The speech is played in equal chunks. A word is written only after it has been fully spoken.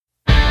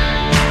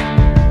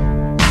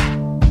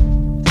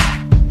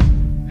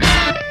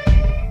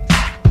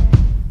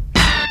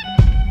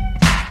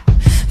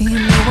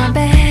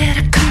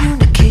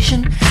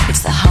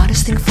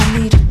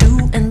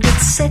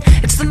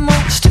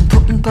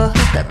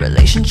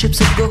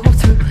relationships I go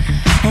through,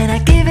 and I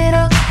give it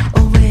all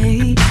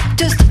away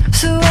just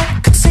so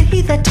I could say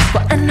that.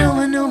 But I know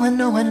that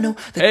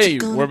Hey, you're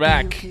gonna we're be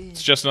back. okay.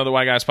 It's Just Another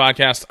White Guys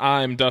podcast.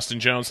 I'm Dustin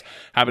Jones.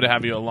 Happy to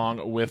have you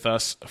along with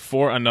us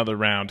for another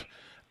round.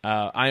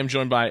 I am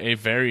joined by a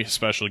very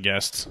special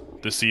guest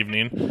this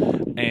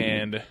evening,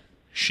 and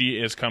she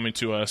is coming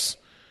to us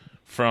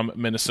from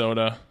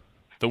Minnesota.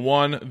 The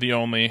one, the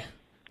only,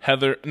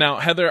 Heather. Now,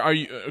 Heather, are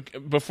you?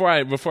 Before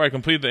I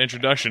complete the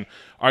introduction,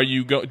 do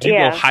you go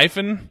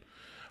hyphen?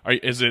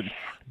 Is it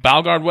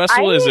Balgard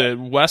Wessel? Is it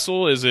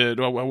Wessel? Is it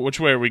which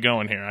way are we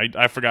going here?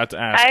 I forgot to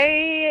ask.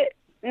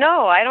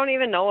 No, I don't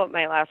even know what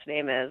my last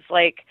name is.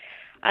 Like,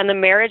 on the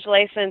marriage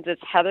license,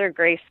 it's Heather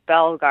Grace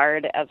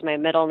Belgard as my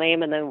middle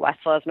name and then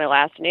Wessel as my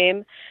last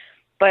name.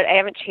 But I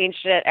haven't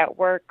changed it at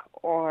work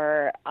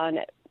or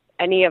on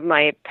any of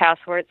my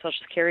passports, Social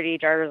Security,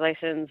 driver's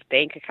license,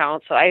 bank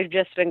account. So I've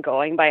just been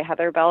going by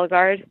Heather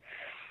Belgard.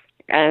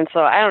 And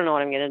so I don't know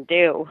what I'm going to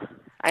do.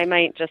 I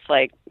might just,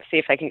 see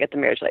if I can get the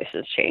marriage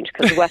license changed,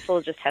 because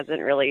Wessel just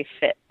hasn't really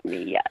fit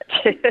me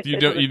yet. You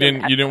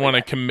didn't want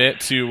to commit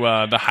to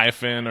the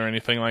hyphen or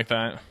anything like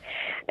that?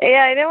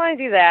 Yeah, I didn't want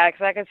to do that, because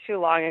that gets too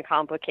long and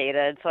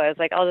complicated. So I was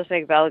like, I'll just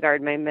make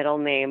Belgard my middle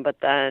name. But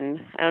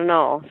then, I don't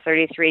know,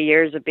 33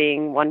 years of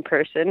being one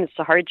person, it's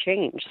a hard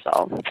change.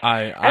 So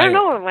I don't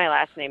know what my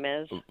last name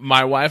is.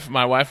 My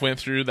wife went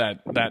through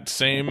that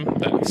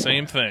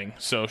same thing,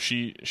 so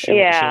she'll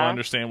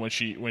understand when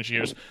she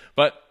hears.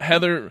 But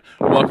Heather,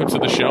 welcome to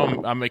the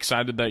show. I'm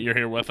excited that you're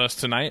here with us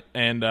tonight.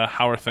 And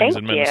how are things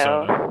in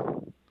Minnesota? You.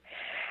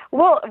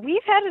 Well,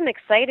 we've had an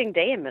exciting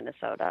day in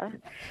Minnesota.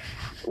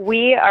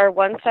 We are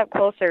one step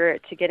closer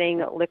to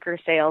getting liquor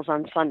sales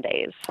on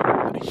Sundays.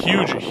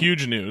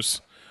 Huge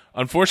news.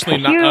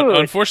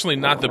 Unfortunately,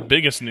 not the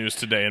biggest news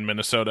today in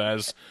Minnesota,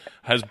 as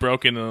has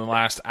broken in the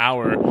last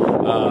hour.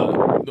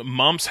 The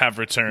mumps have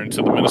returned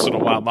to the Minnesota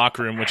Wild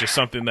locker room, which is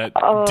something that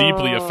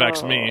deeply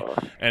affects me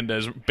and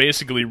has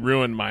basically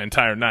ruined my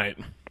entire night.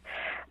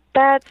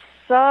 That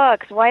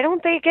sucks. Why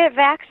don't they get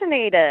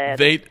vaccinated?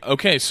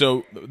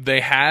 So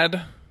they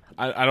had.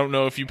 I don't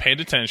know if you paid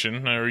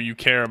attention or you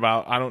care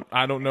about.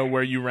 I don't know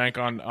where you rank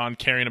on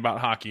caring about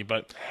hockey,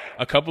 but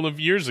a couple of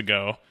years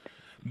ago,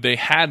 they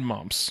had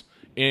mumps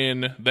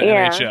in the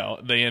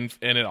NHL.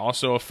 And it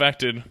also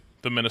affected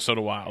the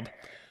Minnesota Wild.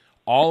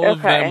 All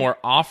of them were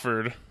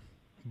offered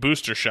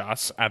booster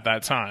shots at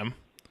that time.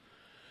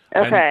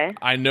 Okay. And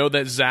I know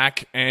that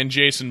Zach and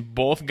Jason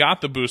both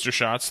got the booster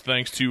shots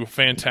thanks to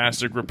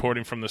fantastic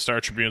reporting from the Star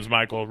Tribune's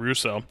Michael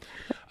Russo.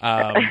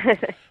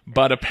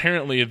 But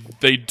apparently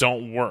they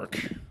don't work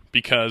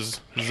because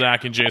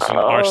Zach and Jason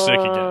are sick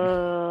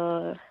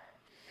again.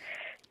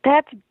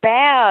 That's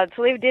bad.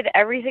 So they did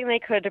everything they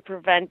could to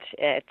prevent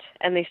it,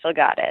 and they still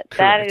got it. Correct.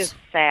 That is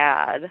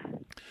sad.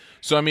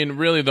 So, I mean,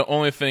 really the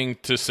only thing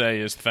to say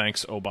is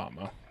thanks,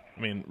 Obama.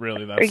 I mean,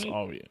 really, that's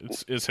all.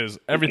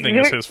 Everything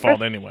is his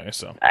fault anyway.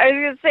 So I was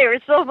gonna say we're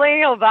still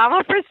blaming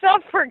Obama for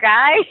stuff. For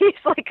guy, he's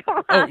like, come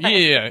on. Oh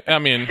yeah. I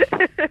mean,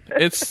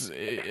 it's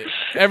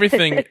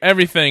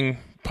everything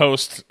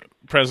post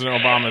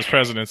President Obama's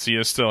presidency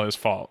is still his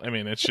fault. I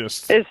mean, it's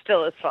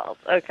still his fault.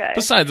 Okay.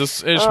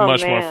 Besides, it's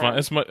much more fun.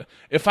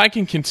 If I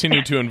can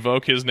continue to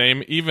invoke his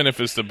name, even if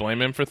it's to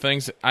blame him for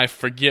things, I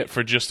forget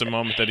for just a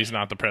moment that he's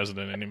not the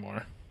president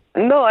anymore.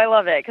 No, I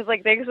love it because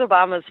thanks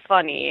Obama's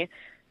funny.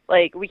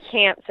 We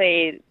can't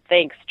say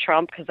thanks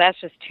Trump because that's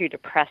just too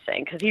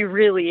depressing because he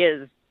really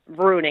is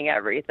ruining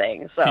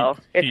everything. So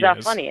it's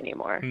not funny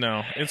anymore.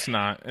 No, it's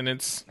not.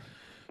 And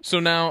so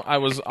now I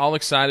was all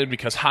excited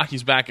because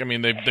hockey's back. I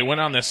mean, they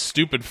went on this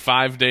stupid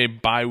 5-day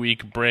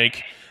bye-week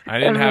break. I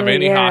didn't have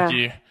any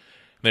hockey.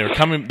 They're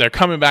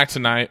coming back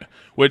tonight,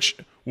 which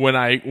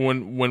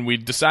when we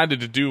decided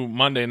to do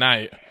Monday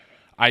night,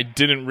 I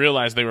didn't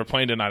realize they were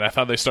playing tonight. I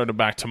thought they started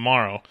back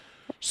tomorrow.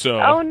 So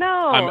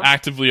I'm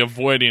actively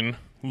avoiding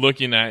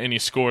looking at any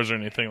scores or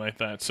anything like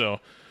that, so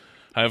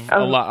I have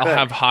I'll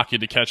have hockey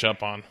to catch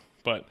up on.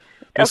 But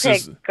this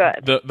is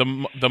good.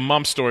 The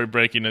mump story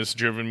breaking has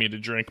driven me to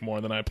drink more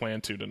than I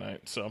planned to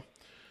tonight. So.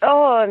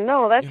 Oh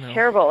no, that's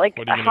terrible. What are you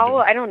gonna do?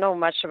 I don't know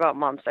much about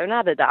mumps. I'm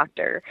not a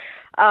doctor.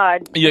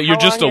 You're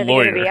just a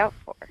lawyer. Be out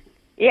for?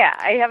 Yeah,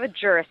 I have a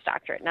Juris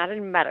Doctorate, not a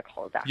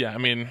medical doctorate. Yeah, I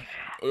mean,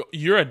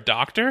 you're a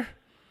doctor?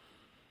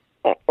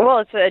 Well,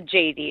 it's a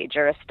JD,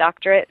 Juris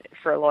Doctorate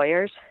for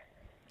lawyers.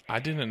 I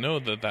didn't know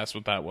that that's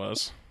what that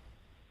was.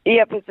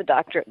 Yep, it's a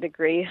doctorate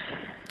degree.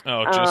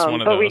 Oh, just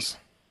one of those.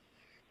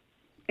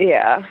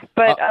 Yeah,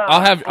 but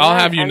I'll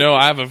have you know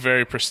I have a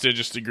very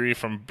prestigious degree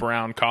from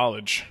Brown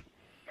College.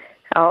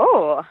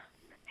 Oh,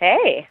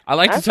 hey. I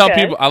like to tell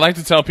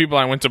people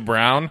I went to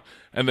Brown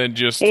and then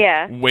just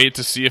wait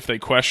to see if they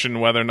question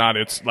whether or not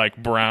it's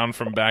Brown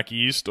from back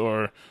east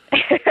or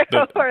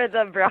or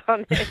the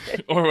Brown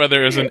or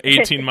whether it was an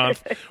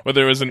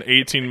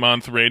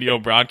 18-month radio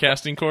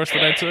broadcasting course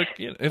that I took.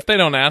 If they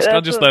don't ask,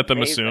 I'll just let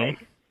them assume.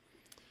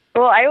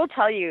 Well, I will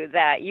tell you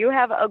that you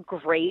have a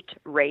great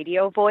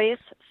radio voice,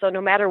 so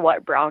no matter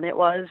what Brown it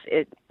was,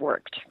 it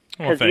worked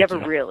because you have a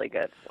really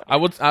good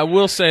voice. I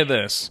will say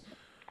this.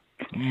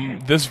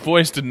 This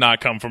voice did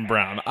not come from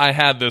Brown. I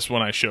had this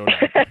when I showed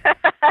up.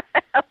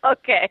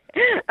 Okay.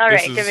 All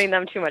right, giving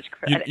them too much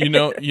credit. You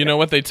know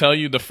what they tell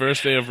you the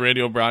first day of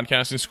radio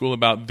broadcasting school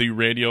about the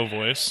radio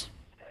voice?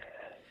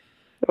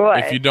 What?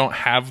 If you don't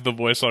have the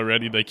voice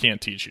already, they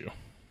can't teach you.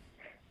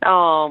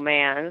 Oh,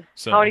 man.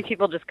 So, how many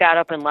people just got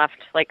up and left?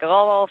 Like,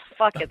 oh, well,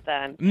 fuck it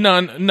then.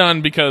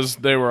 None, because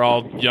they were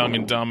all young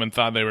and dumb and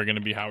thought they were going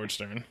to be Howard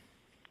Stern.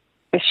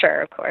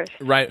 Sure, of course.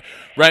 Right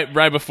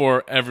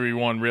before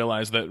everyone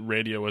realized that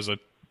radio was a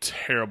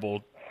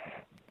terrible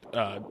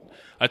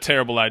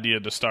idea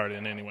to start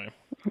in anyway.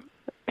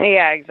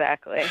 Yeah,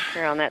 exactly.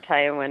 Around that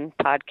time when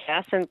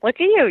podcasts, and look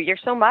at you, you're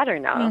so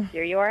modern now.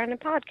 Here you are on a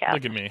podcast.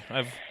 Look at me.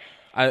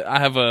 I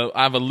have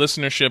a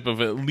listenership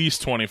of at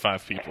least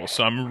 25 people,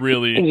 so I'm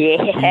really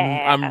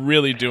I'm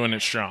really doing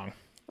it strong.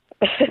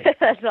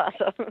 That's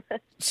awesome.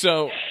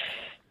 So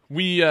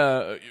we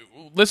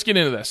let's get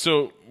into this.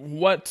 So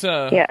what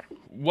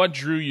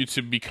drew you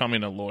to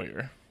becoming a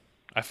lawyer?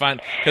 I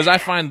find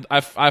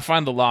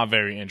the law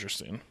very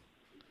interesting.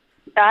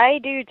 I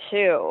do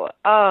too.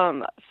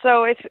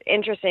 So it's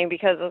interesting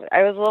because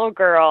I was a little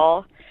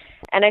girl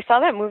and I saw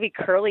that movie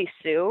Curly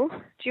Sue. Do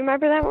you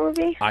remember that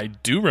movie? I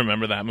do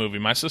remember that movie.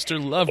 My sister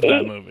loved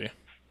that movie.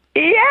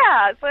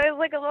 Yeah, so I was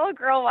like a little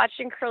girl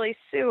watching Curly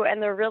Sue,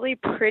 and the really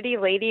pretty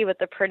lady with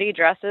the pretty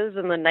dresses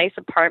and the nice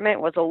apartment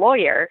was a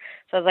lawyer.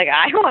 So I was like,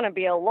 I want to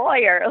be a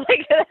lawyer.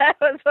 Like, that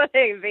was what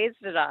I based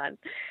it on.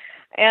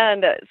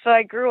 And so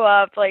I grew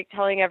up, like,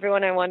 telling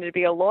everyone I wanted to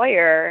be a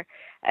lawyer.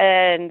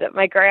 And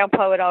my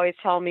grandpa would always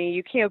tell me,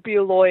 you can't be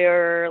a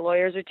lawyer.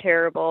 Lawyers are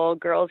terrible.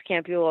 Girls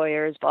can't be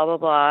lawyers, blah, blah,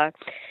 blah.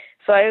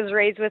 So I was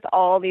raised with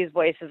all these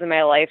voices in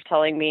my life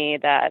telling me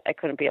that I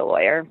couldn't be a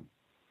lawyer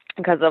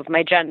because of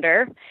my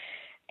gender.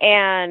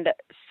 And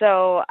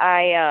so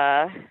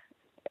I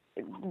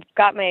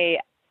got my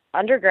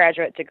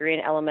undergraduate degree in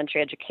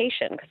elementary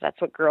education because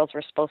that's what girls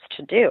were supposed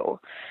to do.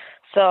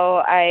 So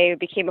I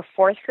became a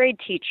fourth grade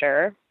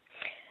teacher.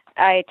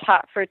 I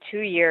taught for 2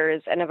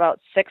 years, and about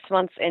 6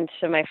 months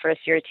into my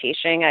first year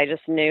teaching, I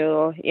just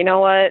knew, you know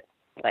what,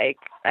 like,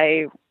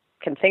 I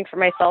can think for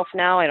myself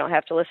now. I don't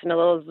have to listen to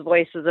those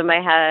voices in my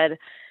head.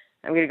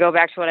 I'm going to go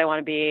back to what I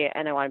want to be,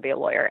 and I want to be a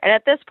lawyer. And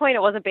at this point,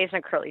 it wasn't based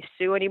on Curly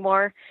Sue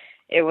anymore.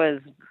 It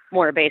was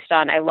more based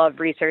on I love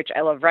research,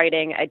 I love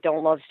writing. I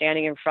don't love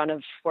standing in front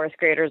of fourth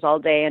graders all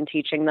day and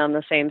teaching them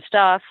the same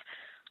stuff.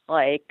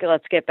 Like,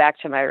 let's get back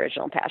to my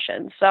original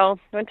passion. So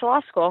I went to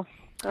law school.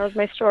 That was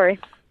my story.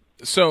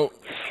 So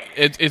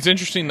it's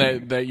interesting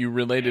that you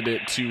related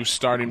it to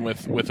starting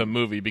with a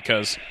movie,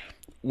 because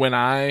when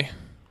I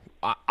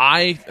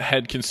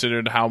had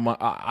considered how much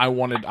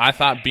I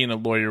thought being a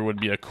lawyer would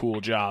be a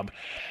cool job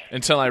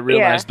until I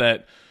realized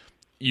that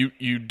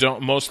you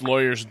don't, most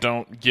lawyers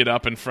don't get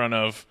up in front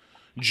of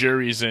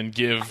juries and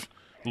give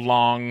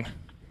long,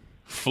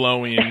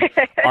 flowing,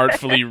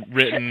 artfully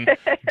written,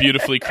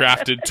 beautifully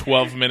crafted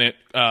 12-minute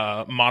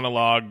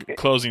monologue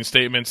closing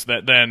statements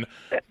that then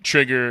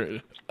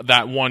trigger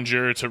that one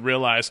juror to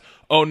realize,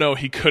 oh no,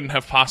 he couldn't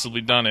have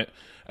possibly done it,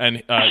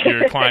 and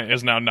your client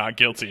is now not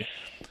guilty.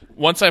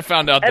 Once I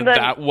found out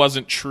that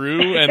wasn't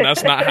true, and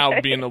that's not how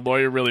being a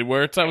lawyer really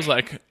works, I was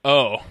like,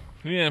 oh,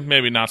 yeah,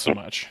 maybe not so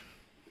much.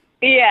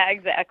 Yeah,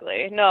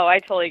 exactly. No, I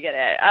totally get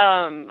it.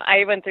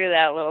 I went through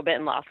that a little bit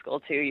in law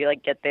school too. You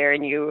like get there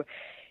and you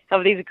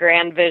have these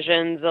grand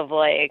visions of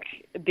like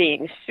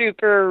being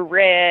super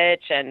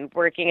rich and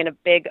working in a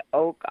big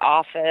oak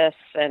office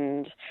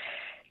and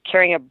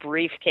carrying a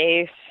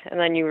briefcase, and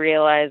then you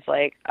realize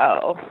like,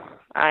 oh,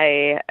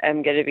 I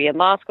am going to be in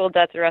law school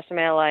debt the rest of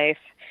my life,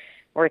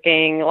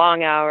 working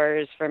long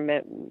hours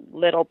for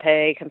little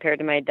pay compared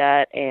to my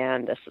debt,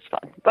 and this is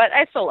fun. But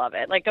I still love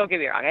it. Like, don't get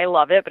me wrong, I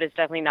love it, but it's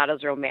definitely not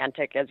as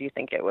romantic as you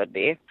think it would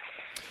be.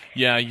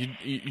 Yeah,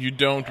 you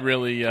don't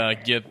really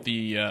get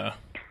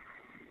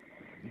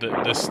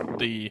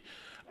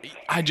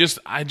I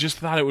just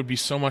thought it would be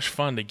so much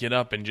fun to get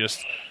up and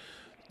just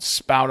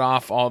spout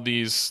off all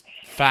these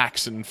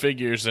facts and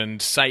figures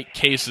and cite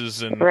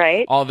cases and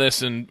all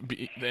this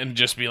and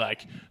just be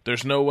like,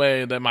 there's no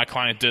way that my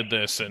client did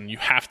this and you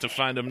have to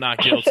find him not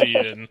guilty.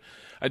 And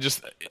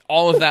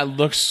all of that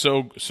looks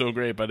so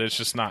great, but it's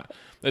just not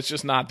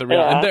the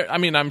real. And I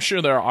mean, I'm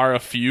sure there are a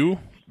few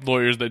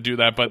lawyers that do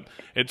that, but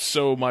it's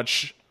so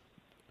much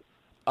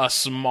a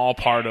small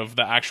part of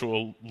the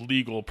actual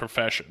legal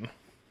profession.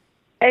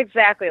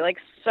 Exactly. Like,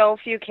 so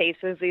few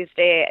cases these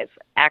days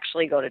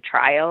actually go to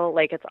trial.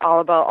 Like, it's all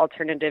about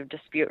alternative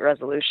dispute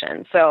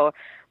resolution. So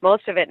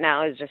most of it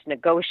now is just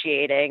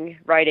negotiating,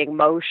 writing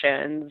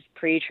motions,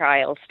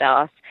 pre-trial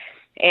stuff.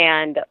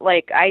 And,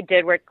 like, I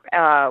did work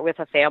with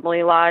a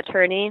family law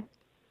attorney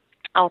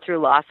all through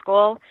law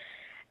school,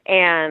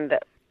 and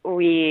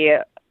we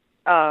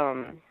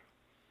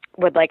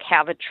would, like,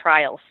 have a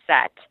trial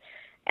set,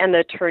 and the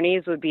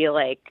attorneys would be,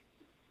 like,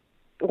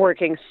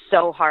 working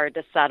so hard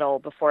to settle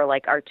before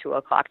like our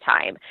 2:00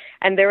 time.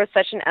 And there was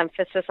such an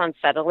emphasis on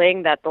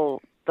settling that the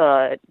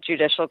the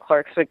judicial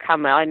clerks would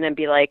come out and then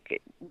be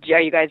like, are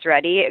you guys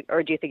ready?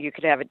 Or do you think you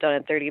could have it done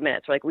in 30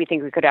 minutes? We're like, we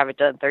think we could have it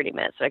done in 30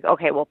 minutes. Like,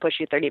 okay, we'll push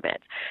you 30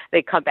 minutes.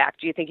 They come back.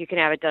 Do you think you can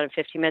have it done in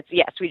 15 minutes?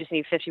 Yes, we just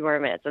need 50 more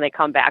minutes. And they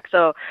come back.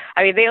 So,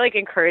 I mean, they like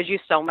encourage you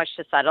so much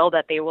to settle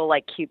that they will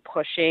like keep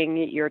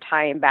pushing your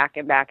time back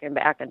and back and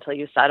back until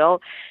you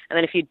settle. And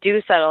then if you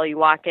do settle, you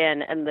walk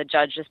in and the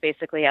judge just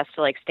basically has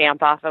to like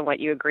stamp off on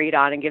what you agreed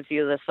on and gives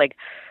you this like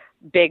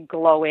big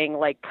glowing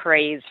like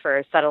praise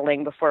for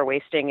settling before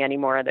wasting any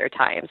more of their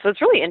time. So it's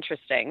really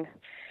interesting.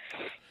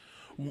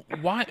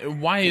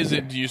 Why is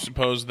it, do you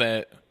suppose,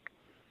 that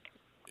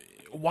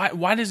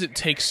why does it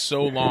take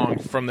so long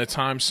from the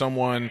time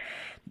someone,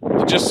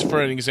 just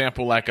for an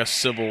example, like a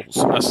civil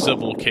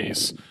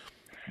case,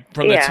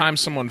 from the time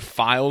someone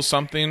files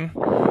something?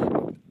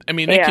 I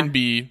mean, it can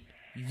be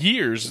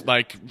years,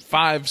 like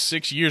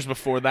 5-6 years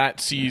before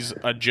that sees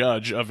a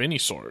judge of any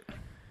sort.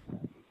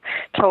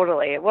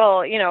 Totally.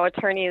 Well, you know,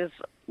 attorneys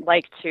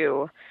like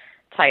to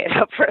tie it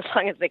up for as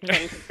long as they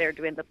can because they're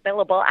doing the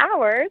billable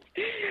hours.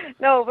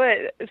 No,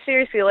 but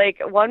seriously,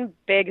 like one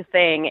big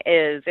thing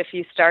is if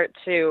you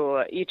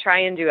try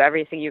and do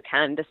everything you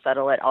can to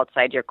settle it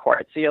outside your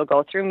court. So you'll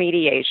go through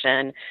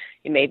mediation,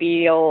 maybe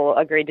you'll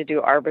agree to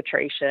do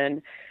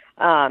arbitration.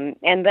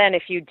 And then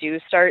if you do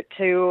start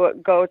to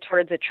go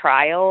towards a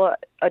trial,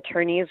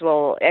 attorneys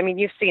will, I mean,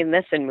 you've seen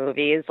this in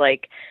movies,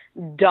 like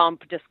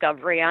dump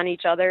discovery on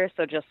each other.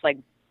 So just like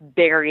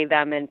bury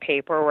them in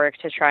paperwork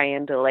to try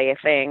and delay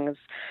things.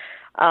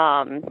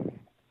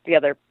 The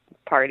other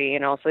party, you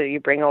know, so you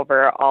bring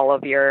over all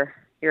of your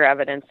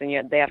evidence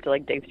and they have to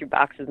like dig through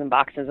boxes and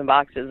boxes and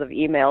boxes of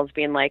emails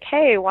being like,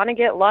 hey, want to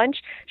get lunch?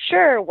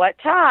 Sure. What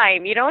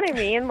time? You know what I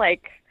mean?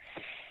 Like,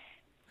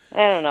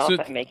 I don't know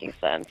if I'm making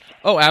sense.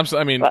 Oh,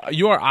 absolutely. I mean,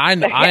 you are.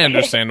 I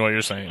understand what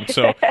you're saying.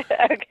 So,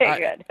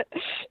 okay,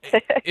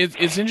 good.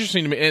 It's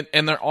interesting to me,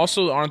 and there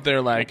also aren't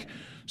there like,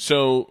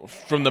 so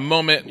from the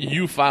moment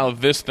you file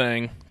this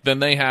thing, then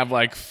they have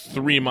like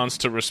 3 months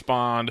to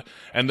respond,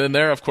 and then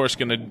they're of course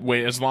going to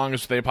wait as long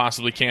as they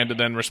possibly can to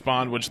then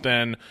respond, which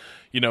then,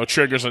 you know,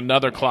 triggers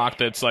another clock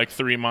that's like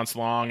 3 months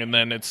long, and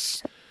then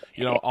it's,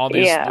 you know, all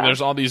these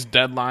there's all these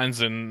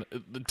deadlines and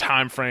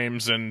time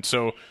frames, and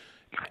so.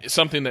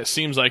 Something that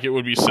seems like it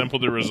would be simple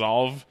to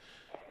resolve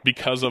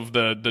because of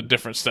the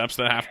different steps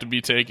that have to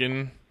be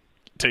taken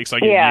takes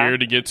like a year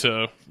to get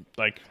to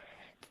like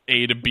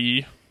A to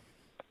B.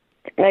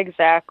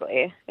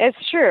 Exactly.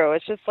 It's true.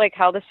 It's just like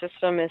how the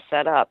system is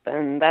set up,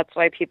 and that's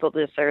why people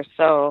just are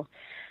so.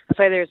 That's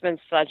why there's been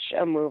such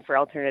a move for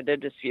alternative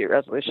dispute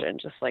resolution.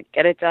 Just like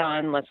get it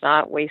done. Let's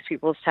not waste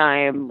people's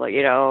time.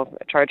 You know,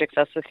 charge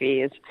excessive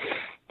fees.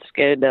 Just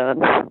get it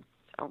done.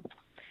 So.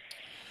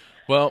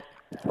 Well.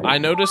 I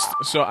noticed.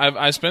 So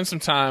I spent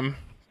some time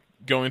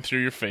going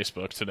through your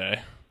Facebook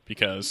today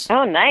because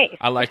nice.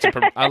 I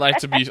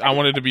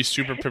wanted to be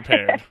super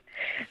prepared.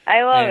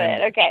 I love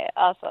it. Okay,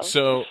 awesome.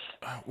 So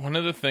one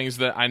of the things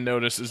that I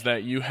noticed is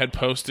that you had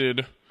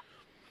posted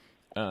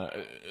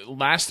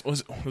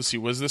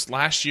was this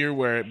last year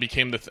where it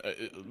became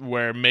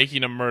where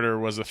making a murder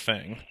was a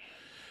thing,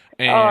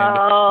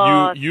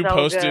 and you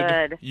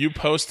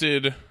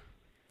posted.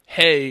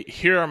 Hey,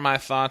 here are my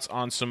thoughts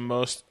on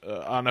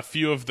on a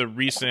few of the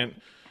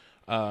recent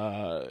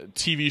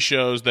TV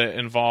shows that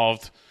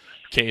involved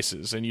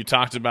cases. And you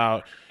talked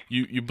about,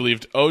 you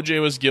believed OJ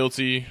was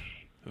guilty,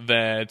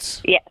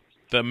 that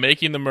the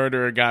making the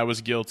murderer guy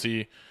was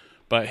guilty,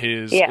 but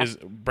his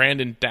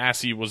Brandon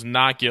Dassey was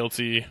not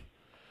guilty.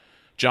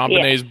 John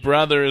Bonet's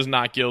brother is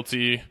not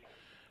guilty.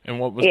 And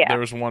there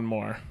was one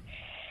more.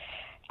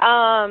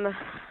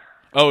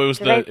 Oh, it was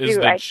the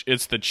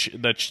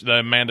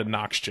Amanda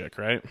Knox chick,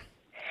 right?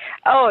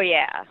 Oh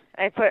yeah,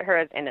 I put her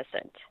as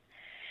innocent,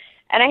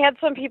 and I had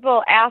some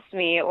people ask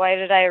me why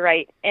did I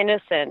write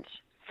innocent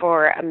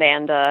for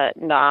Amanda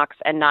Knox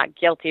and not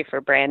guilty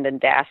for Brandon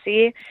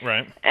Dassey.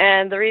 Right.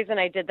 And the reason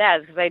I did that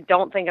is because I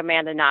don't think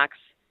Amanda Knox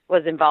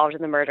was involved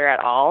in the murder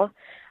at all.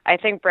 I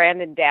think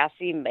Brandon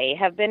Dassey may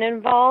have been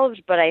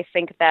involved, but I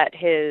think that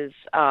his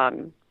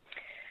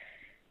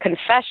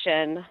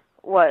confession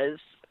was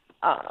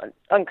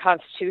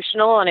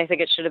unconstitutional, and I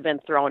think it should have been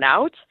thrown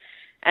out.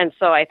 And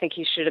so I think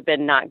he should have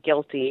been not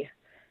guilty.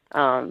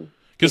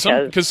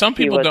 Because some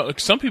people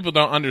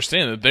don't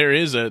understand that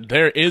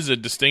there is a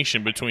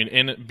distinction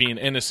between being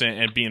innocent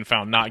and being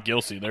found not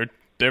guilty.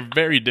 They're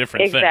very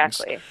different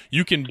things.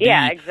 You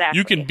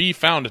can be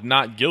found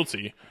not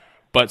guilty,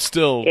 but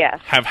still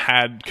have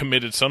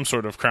committed some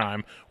sort of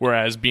crime.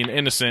 Whereas being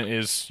innocent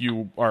is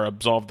you are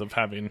absolved of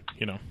having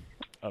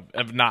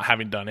of not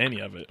having done any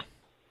of it.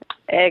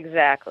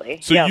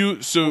 Exactly. So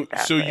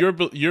so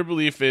your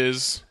belief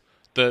is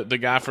the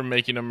guy from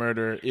making a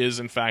murder is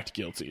in fact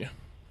guilty.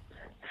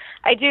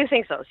 I do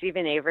think so.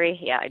 Stephen Avery.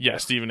 Yeah. Yeah,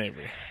 Stephen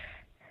Avery.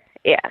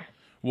 Yeah.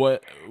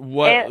 What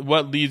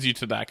leads you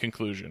to that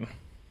conclusion?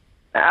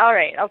 All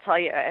right, I'll tell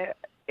you.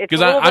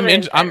 Because I'm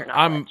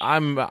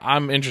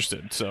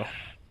interested. So.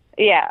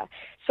 Yeah.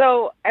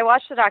 So I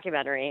watched the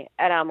documentary,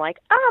 and I'm like,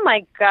 oh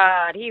my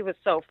God, he was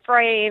so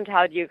framed.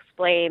 How do you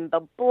explain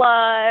the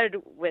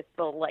blood with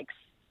the, like,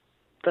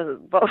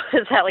 what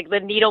was that, like the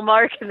needle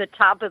mark in the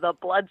top of the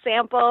blood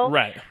sample?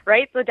 Right.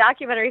 Right? So the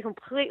documentary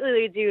completely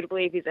leads you to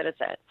believe he's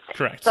innocent.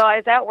 Correct. So I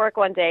was at work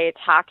one day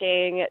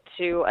talking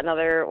to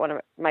another one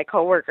of my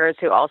coworkers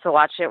who also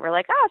watched it. We're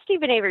like, oh,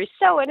 Stephen Avery's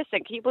so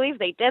innocent. Can you believe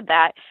they did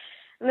that?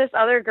 And this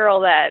other girl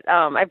that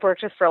I've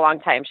worked with for a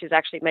long time, she's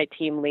actually my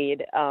team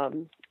lead.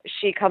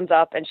 She comes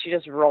up and she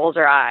just rolls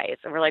her eyes.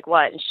 And we're like,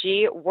 what? And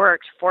she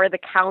worked for the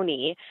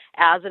county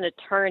as an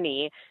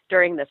attorney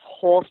during this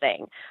whole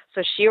thing.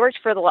 So she worked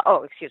for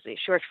she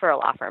worked for a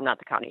law firm, not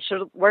the county. She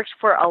worked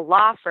for a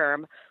law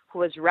firm who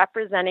was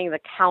representing the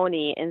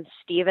county in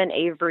Stephen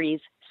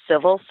Avery's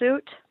civil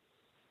suit.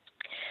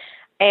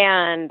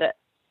 And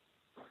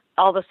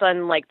all of a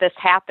sudden, like, this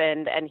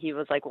happened, and he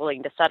was, like,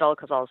 willing to settle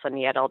because all of a sudden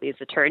he had all these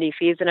attorney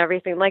fees and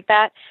everything like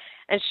that.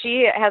 And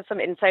she had some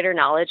insider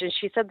knowledge, and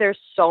she said there's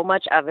so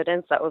much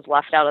evidence that was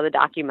left out of the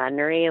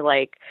documentary.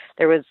 Like,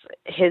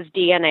 his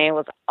DNA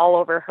was all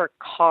over her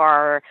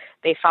car.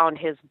 They found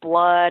his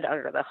blood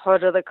under the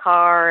hood of the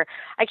car.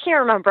 I can't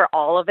remember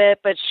all of it,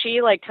 but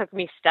she, like, took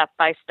me step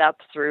by step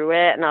through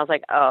it, and I was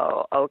like,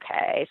 oh,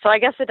 okay. So I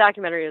guess the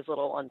documentary is a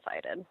little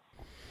one-sided.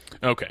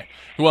 Okay.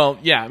 Well,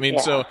 yeah, I mean,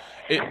 so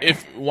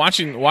if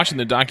watching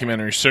the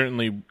documentary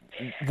certainly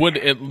would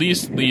at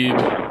least lead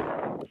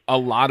a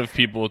lot of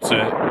people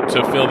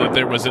to feel that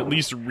there was at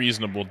least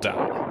reasonable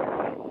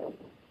doubt.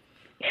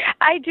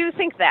 I do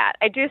think that.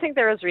 I do think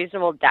there was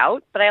reasonable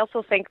doubt, but I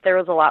also think there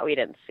was a lot we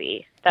didn't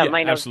see that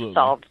might have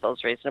solved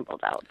those reasonable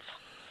doubts.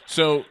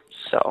 So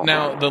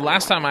now, the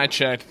last time I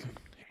checked,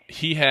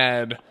 he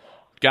had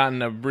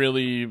gotten a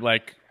really,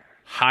 like,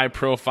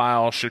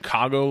 high-profile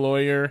Chicago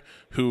lawyer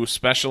who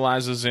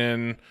specializes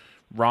in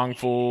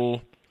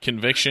wrongful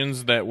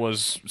convictions that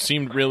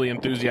seemed really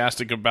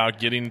enthusiastic about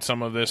getting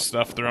some of this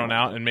stuff thrown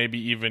out and maybe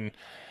even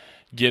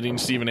getting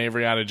Stephen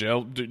Avery out of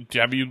jail.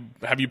 Have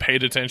you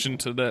paid attention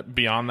to that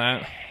beyond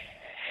that?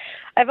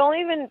 I've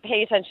only been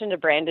paying attention to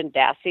Brandon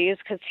Dassey's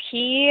because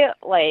he,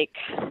 like,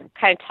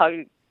 kind of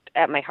tugged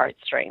at my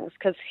heartstrings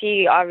because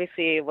he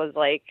obviously was,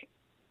 like,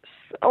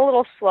 a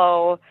little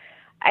slow.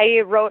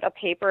 I wrote a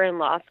paper in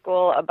law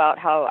school about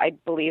how I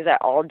believe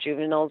that all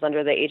juveniles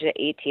under the age of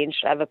 18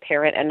 should have a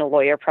parent and a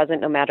lawyer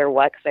present no matter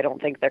what, because I don't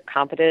think they're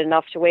competent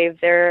enough to waive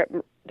their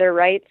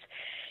rights.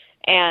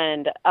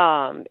 And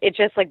it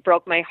just, like,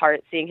 broke my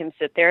heart seeing him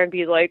sit there and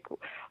be like,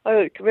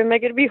 oh, am I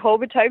going to be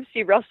home in time to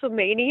see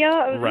WrestleMania?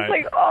 I was just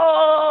like,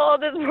 oh,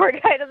 this poor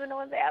guy doesn't know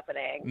what's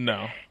happening.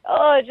 No.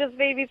 Oh, it just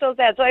made me so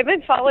sad. So I've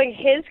been following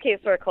his case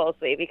more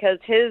closely because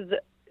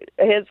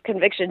his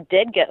conviction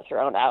did get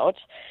thrown out.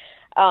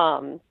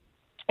 And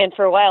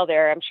for a while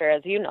there, I'm sure,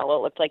 as you know,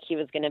 it looked like he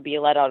was going to be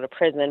let out of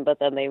prison, but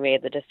then they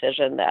made the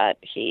decision that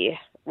he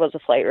was a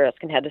flight risk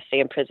and had to stay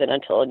in prison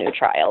until a new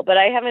trial. But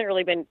I haven't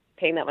really been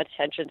paying that much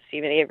attention to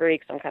Stephen Avery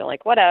because I'm kind of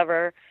like,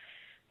 whatever.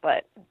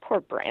 But poor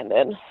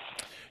Brandon.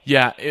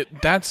 Yeah,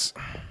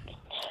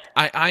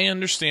 I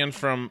understand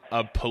from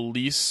a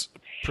police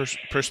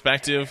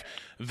perspective,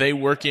 they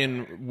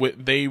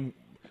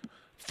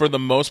for the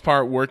most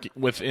part work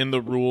within the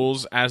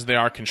rules as they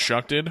are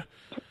constructed.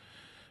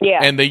 Yeah.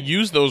 And they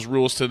use those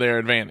rules to their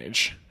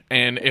advantage.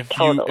 And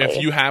if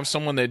you have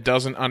someone that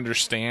doesn't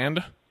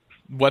understand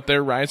what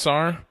their rights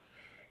are,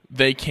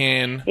 they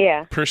can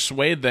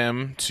persuade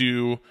them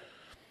to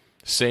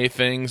say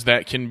things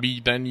that can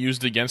be then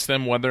used against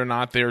them, whether or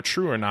not they're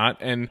true or not.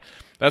 And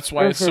that's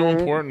why it's so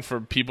important for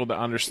people to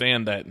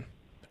understand that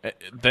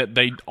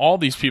all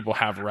these people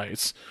have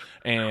rights.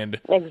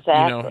 And you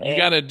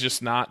got to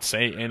just not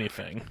say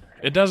anything.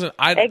 It doesn't.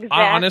 I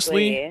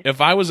honestly,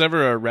 if I was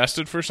ever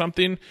arrested for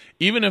something,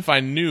 even if I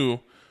knew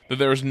that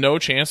there was no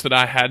chance that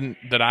I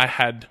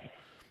had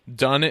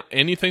done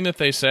anything that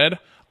they said,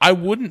 I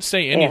wouldn't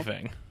say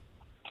anything.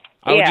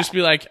 I would just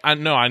be like, I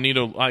need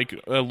a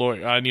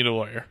lawyer. I need a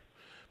lawyer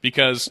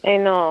because I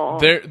know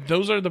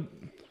those are the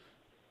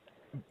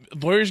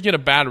lawyers get a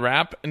bad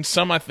rap, and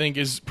some I think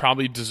is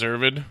probably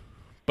deserved,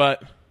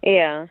 but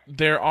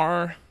there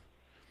are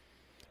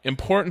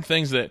important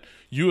things that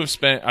you have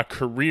spent a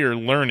career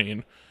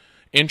learning,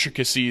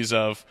 intricacies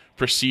of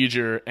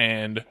procedure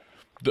and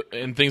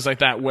things like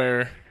that,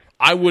 where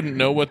I wouldn't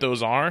know what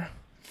those are,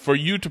 for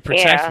you to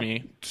protect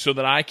me so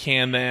that I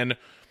can then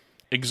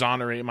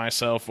exonerate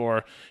myself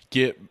or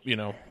get,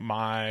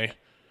 my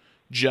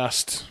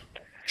just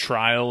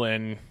trial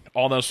and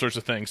all those sorts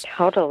of things.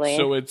 Totally.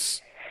 So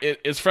it's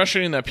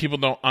frustrating that people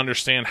don't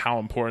understand how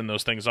important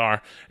those things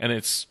are, and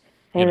it's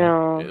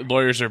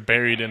lawyers are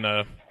buried in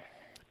a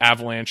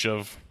avalanche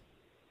of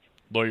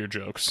lawyer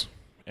jokes.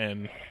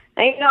 And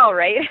I know,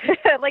 right?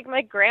 Like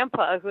my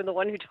grandpa, the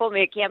one who told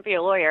me I can't be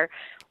a lawyer,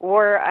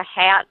 wore a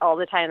hat all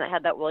the time that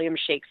had that William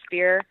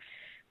Shakespeare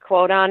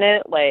quote on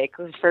it, like,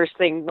 first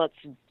thing, let's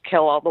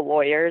kill all the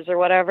lawyers or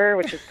whatever,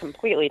 which is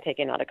completely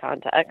taken out of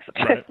context.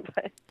 Right.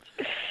 But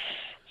it's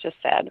just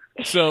sad.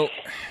 So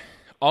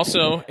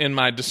also in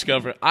my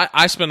discovery,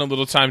 I spent a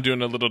little time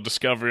doing a little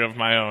discovery of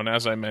my own,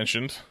 as I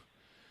mentioned.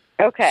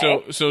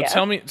 Okay. So yeah.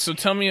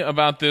 tell me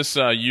about this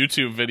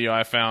YouTube video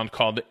I found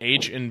called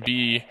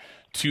H&B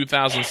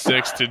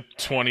 2006 to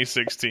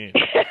 2016.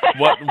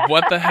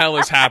 What the hell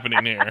is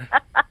happening here?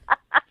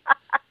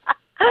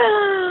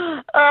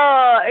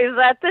 Oh, is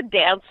that the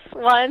dance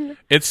one?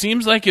 It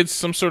seems like it's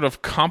some sort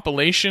of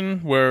compilation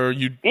where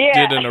you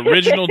Yeah. did an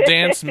original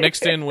dance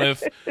mixed in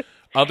with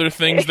other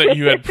things that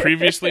you had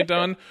previously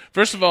done.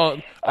 First of all,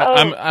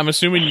 I'm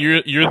assuming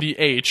you're the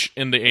H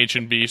in the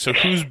H&B. So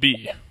who's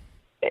B?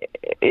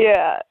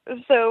 Yeah.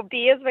 So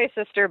B is my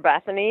sister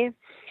Bethany.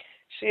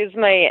 She's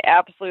my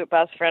absolute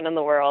best friend in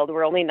the world.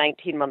 We're only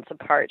 19 months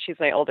apart. She's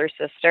my older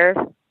sister.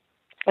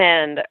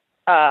 And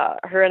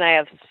her and I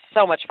have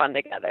so much fun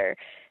together.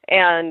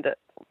 And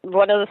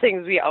one of the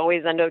things we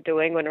always end up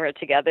doing when we're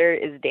together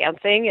is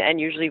dancing, and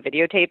usually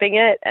videotaping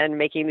it and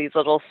making these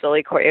little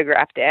silly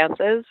choreographed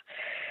dances.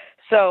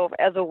 So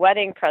as a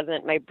wedding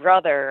present, my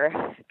brother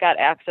got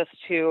access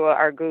to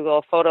our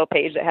Google photo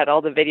page that had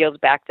all the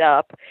videos backed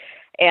up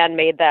and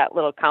made that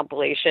little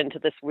compilation to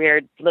this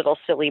weird little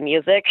silly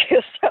music.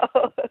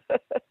 So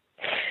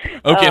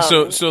Okay,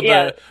 so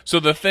yeah.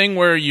 the thing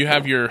where you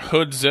have your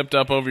hood zipped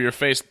up over your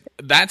face,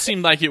 that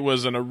seemed like it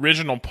was an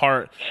original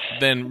part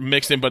then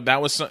mixed in, but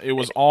it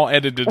was all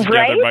edited together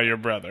Right? by your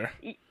brother.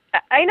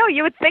 I know,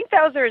 you would think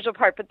that was the original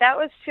part, but that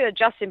was to a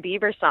Justin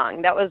Bieber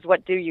song. That was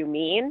What Do You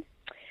Mean?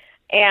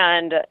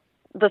 And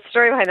the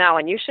story behind that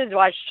one, you should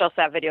watch just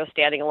that video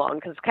standing alone,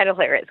 because it's kind of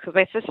hilarious. Because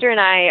my sister and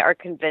I are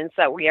convinced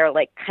that we are,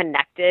 like,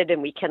 connected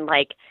and we can,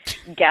 like,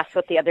 guess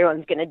what the other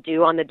one's going to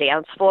do on the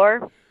dance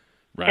floor.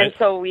 Right. And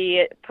so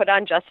we put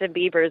on Justin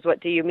Bieber's What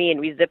Do You Mean?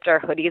 We zipped our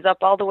hoodies up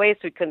all the way so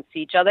we couldn't see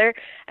each other.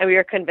 And we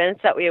were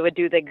convinced that we would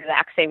do the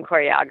exact same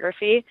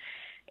choreography.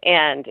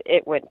 And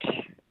it went...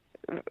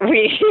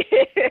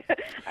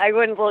 I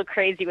went a little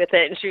crazy with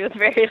it, and she was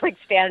very, like,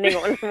 standing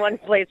in one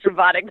place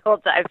robotic the whole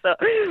time. So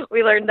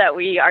we learned that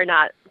we are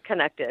not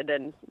connected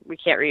and we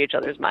can't read each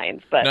other's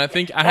minds. But No, I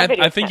think you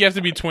have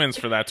to be twins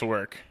for that to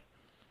work.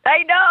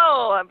 I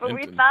know, but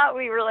we thought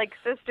we were like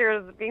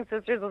sisters. Being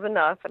sisters was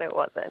enough, and it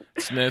wasn't.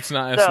 It's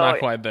not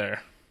quite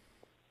there.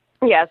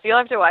 Yeah, so you'll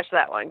have to watch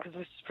that one because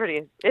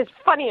it's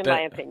funny in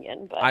my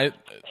opinion. But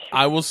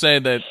I will say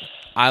that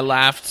I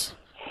laughed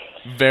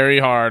very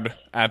hard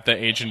at the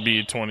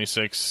H&B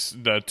 2006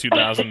 to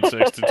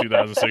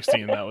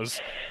 2016.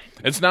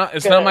 It's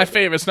not my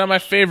favorite. It's not my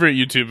favorite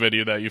YouTube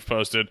video that you've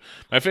posted.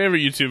 My favorite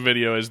YouTube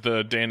video is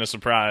the Dana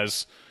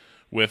surprise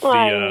with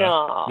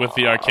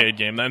the arcade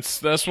game.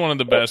 That's one of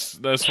the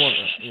best. That's one,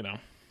 you know.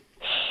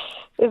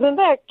 Isn't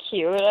that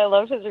cute? I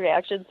loved his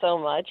reaction so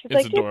much. He's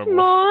It's like, adorable. "It's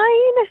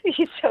mine."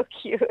 He's so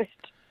cute.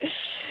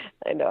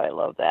 I know, I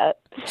love that.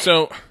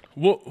 So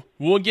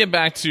we'll get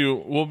back to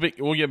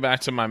we'll get back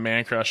to my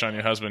man crush on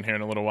your husband here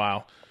in a little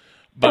while,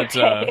 but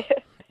Okay.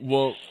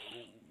 one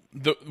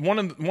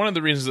of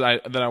the reasons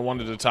that I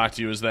wanted to talk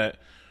to you is that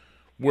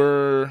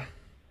we're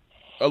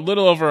a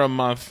little over a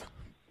month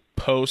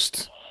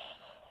post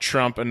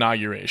Trump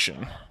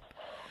inauguration,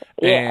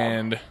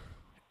 and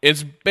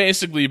it's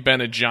basically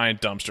been a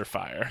giant dumpster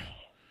fire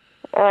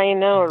I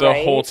know, the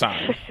right? whole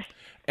time,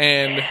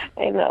 and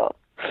I know.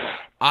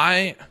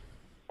 I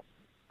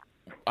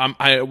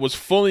was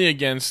fully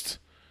against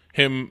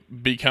him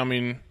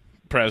becoming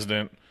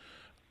president.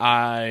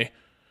 I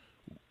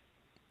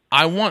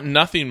want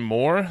nothing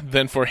more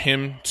than for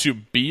him to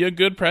be a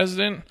good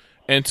president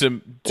and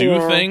to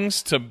do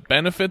things to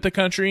benefit the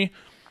country.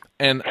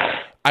 And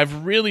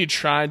I've really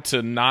tried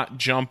to not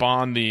jump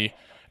on the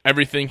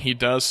everything he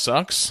does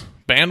sucks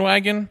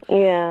bandwagon.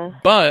 Yeah.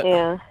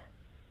 But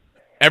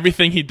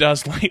everything he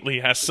does lately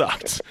has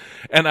sucked.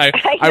 And I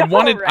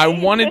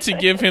wanted to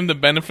give him the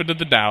benefit of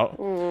the doubt.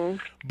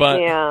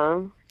 But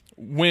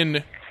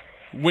when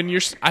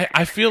you're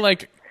I feel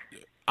like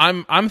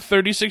I'm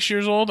 36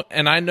 years old,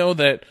 and I know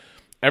that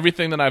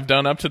everything that I've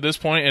done up to this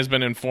point has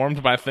been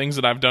informed by things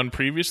that I've done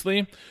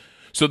previously.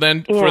 So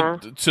then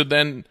to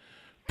then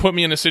put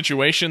me in a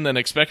situation then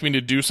expect me to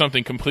do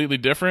something completely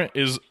different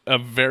is a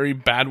very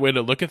bad way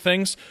to look at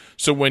things.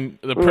 So when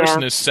the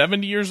person is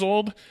 70 years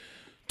old,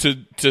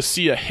 to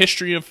see a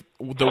history of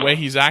the way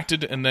he's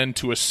acted and then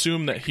to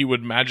assume that he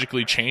would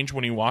magically change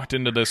when he walked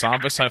into this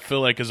office, I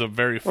feel like is a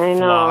very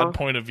flawed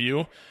point of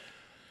view.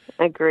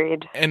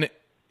 Agreed. And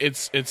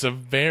it's a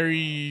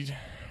very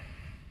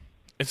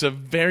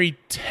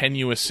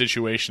tenuous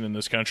situation in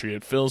this country.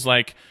 It feels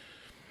like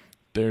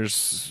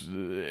it's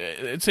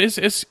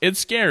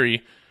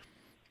scary.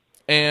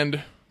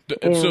 And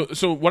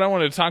so what I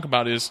wanted to talk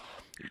about is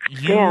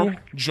you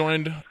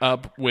joined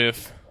up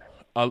with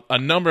a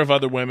number of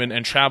other women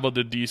and traveled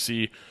to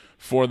DC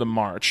for the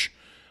march.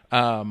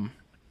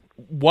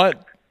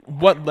 What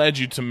led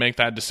you to make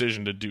that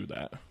decision to do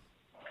that?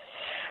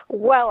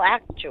 Well,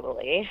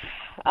 actually,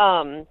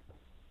 I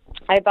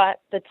bought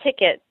the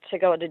ticket to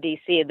go to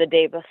DC the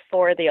day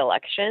before the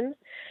election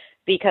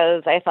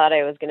because I thought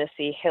I was going to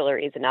see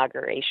Hillary's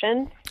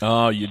inauguration.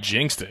 Oh, you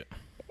jinxed it.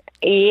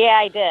 Yeah,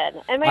 I did.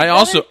 And I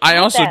also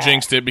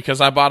jinxed it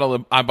because I bought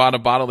a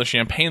bottle of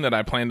champagne that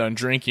I planned on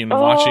drinking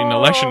and watching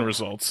election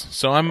results.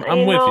 So I'm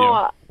with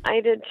you. I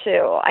did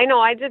too. I know,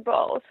 I did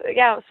both.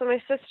 Yeah, so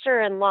my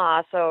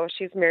sister-in-law, so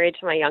she's married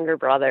to my younger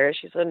brother.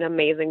 She's an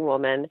amazing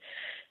woman.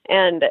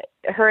 And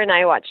her and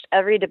I watched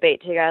every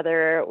debate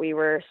together. We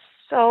were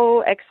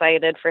so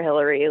excited for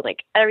Hillary.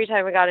 Like every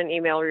time we got an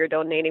email, we were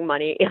donating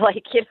money.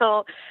 Like,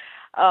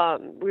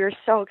 we were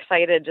so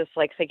excited, just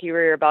like thinking we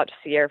were about to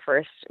see our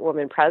first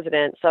woman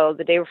president. So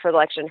the day before the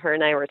election, her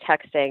and I were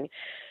texting.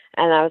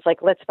 And I was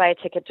like, let's buy a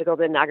ticket to go to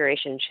the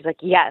inauguration. She's like,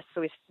 yes.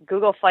 So we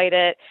Google Flight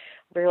it.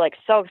 We were like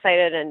so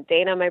excited. And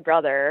Dana and my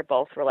brother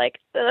both were like,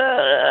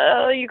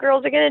 you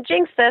girls are going to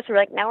jinx this. We're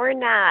like, no, we're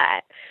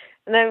not.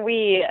 And then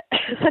the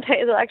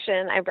night of the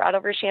election, I brought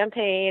over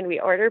champagne.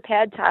 We ordered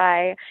pad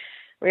thai.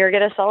 We were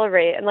going to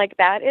celebrate. And like,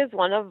 that is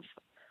one of,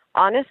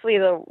 honestly,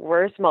 the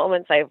worst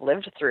moments I've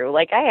lived through.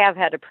 Like, I have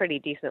had a pretty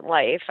decent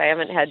life. I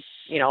haven't had,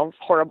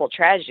 horrible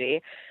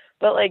tragedy.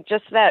 But like,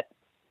 just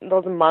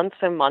those months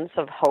and months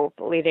of hope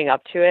leading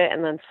up to it,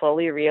 and then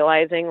slowly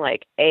realizing,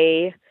 like,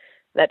 A,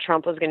 that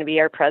Trump was going to be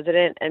our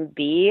president, and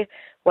B,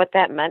 what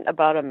that meant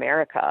about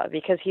America,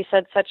 because he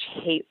said such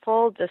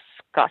hateful,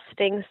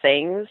 disgusting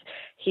things.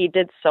 He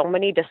did so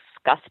many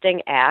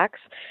disgusting acts,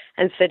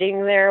 and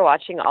sitting there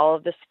watching all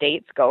of the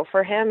states go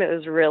for him, it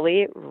was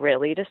really,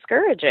 really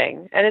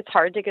discouraging, and it's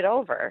hard to get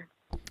over.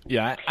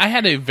 Yeah, I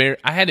had a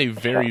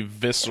very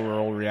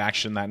visceral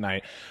reaction that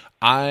night.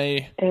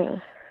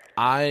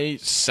 I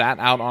sat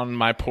out on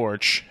my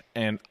porch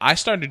and I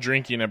started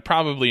drinking at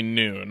probably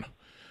noon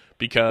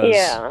because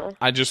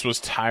I just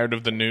was tired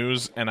of the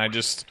news, and I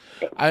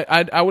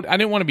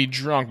didn't want to be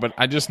drunk, but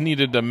I just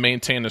needed to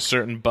maintain a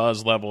certain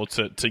buzz level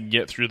to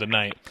get through the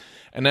night.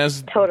 And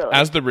as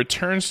the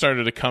returns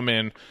started to come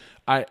in,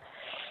 I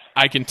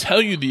can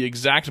tell you the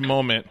exact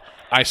moment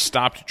I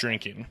stopped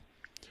drinking.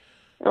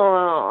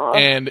 Aww.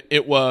 And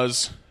it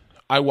was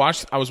I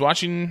was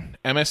watching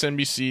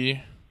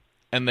MSNBC,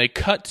 and they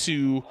cut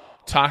to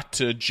talk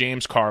to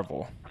James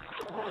Carville.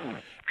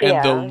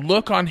 And the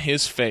look on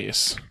his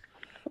face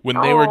when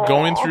they were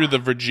going through the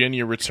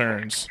Virginia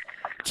returns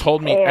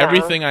told me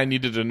everything I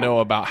needed to know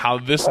about how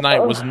this night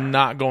was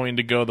not going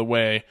to go the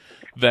way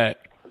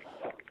that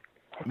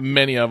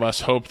many of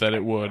us hoped that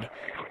it would.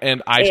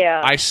 And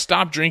I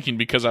stopped drinking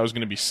because I was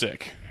going to be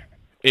sick.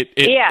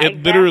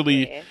 It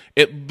literally,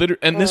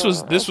 and this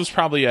was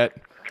probably at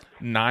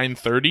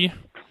 9:30.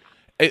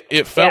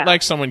 It felt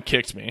like someone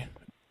kicked me,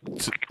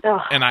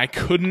 and I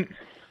couldn't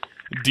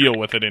deal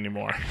with it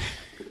anymore.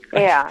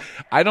 Yeah,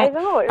 I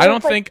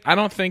don't think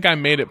I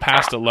made it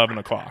past 11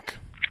 o'clock.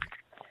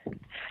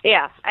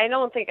 Yeah, I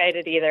don't think I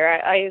did either.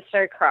 I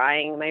started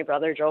crying. My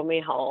brother drove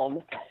me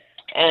home,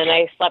 and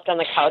I slept on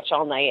the couch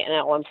all night. And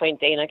at one point,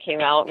 Dana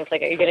came out and was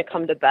like, "Are you going to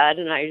come to bed?"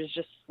 And I was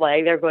just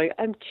laying there going,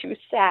 "I'm too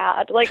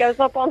sad." Like, I was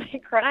up all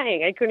night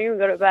crying. I couldn't even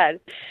go to bed.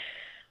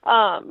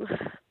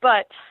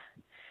 But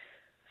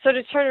so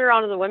to turn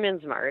around to the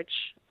Women's March,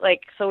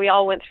 so we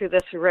all went through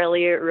this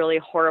really, really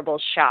horrible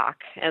shock.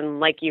 And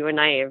like you and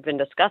I have been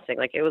discussing,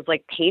 it was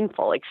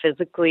painful,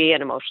 physically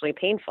and emotionally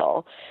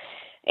painful.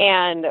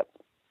 And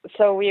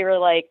so we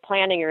were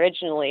planning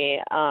originally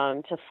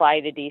to fly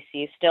to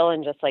DC still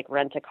and just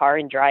rent a car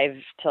and drive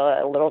to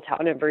a little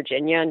town in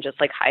Virginia and just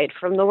hide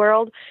from the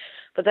world.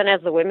 But then as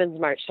the Women's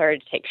March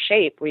started to take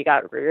shape, we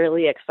got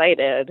really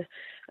excited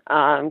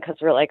because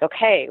we're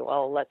okay,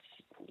 well, let's,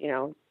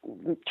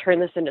 turn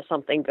this into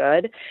something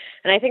good.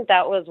 And I think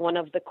that was one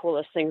of the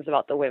coolest things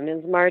about the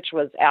Women's March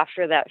was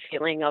after that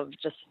feeling of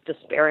just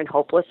despair and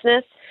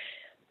hopelessness,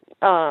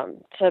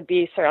 to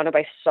be surrounded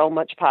by so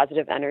much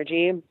positive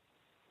energy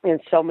and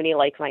so many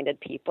like-minded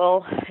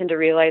people, and to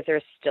realize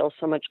there's still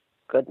so much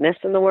goodness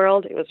in the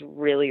world. It was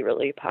really,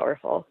 really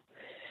powerful.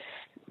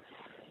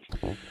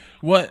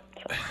 Why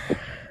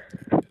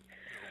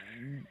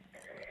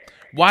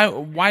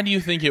do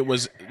you think it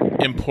was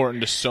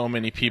important to so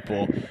many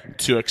people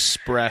to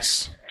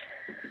express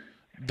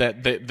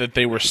that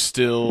they were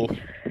still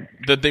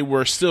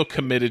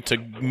committed to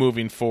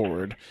moving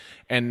forward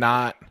and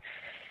not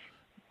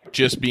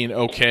just being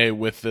okay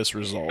with this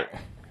result?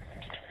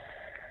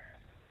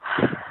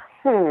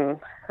 I'm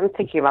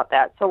thinking about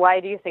that. So why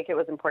do you think it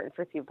was important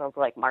for people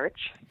to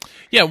march?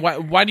 Yeah,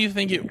 why do you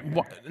think it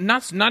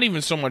not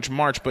even so much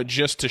march, but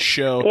just to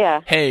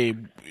show hey,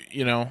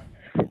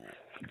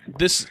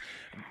 this,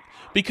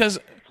 because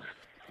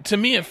to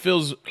me it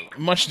feels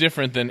much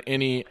different than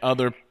any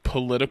other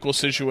political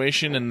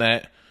situation in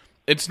that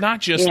it's not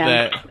just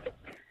that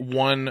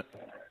one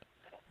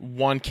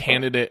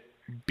candidate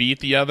beat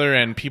the other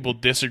and people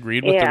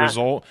disagreed with the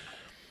result.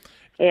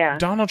 Yeah.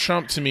 Donald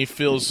Trump to me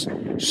feels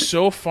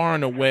so far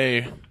and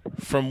away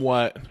from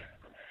what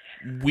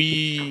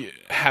we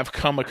have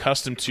come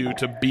accustomed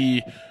to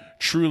be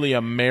truly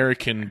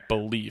American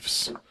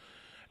beliefs,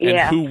 and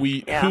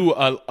who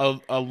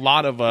a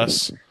lot of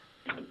us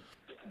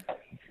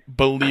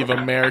believe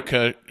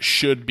America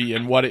should be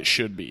and what it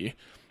should be.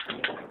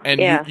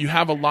 And you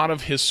have a lot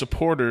of his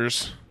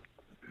supporters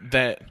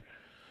that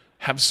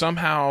have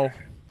somehow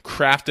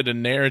crafted a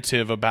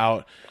narrative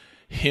about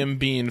him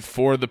being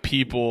for the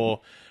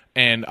people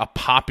and a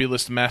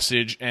populist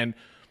message. And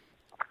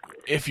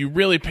if you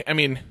really,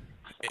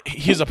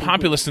 he's a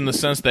populist in the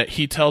sense that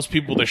he tells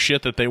people the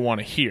shit that they want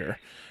to hear,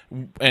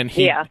 and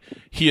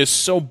he is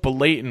so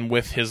blatant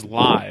with his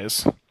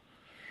lies.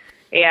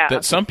 Yeah.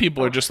 That some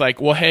people are just like,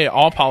 well, hey,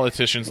 all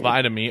politicians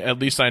lie to me. At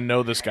least I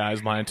know this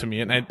guy's lying to me,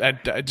 and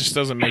it just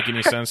doesn't make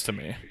any sense to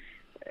me.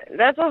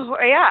 It's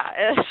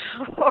a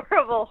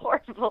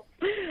horrible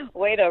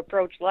way to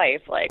approach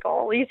life. Like,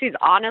 oh, at least he's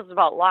honest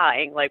about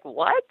lying. Like,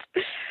 what?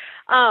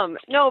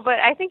 No, but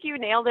I think you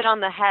nailed it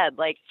on the head.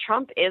 Like,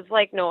 Trump is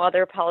like no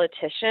other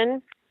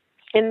politician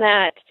in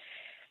that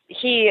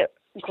he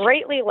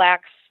greatly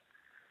lacks,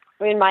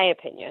 in my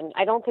opinion,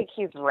 I don't think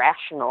he's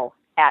rational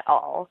at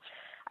all.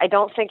 I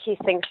don't think he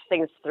thinks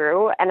things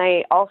through. And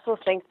I also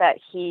think that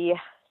he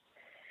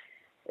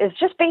is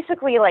just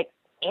basically like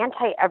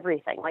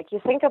anti-everything. Like, you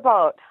think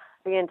about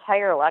the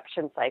entire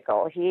election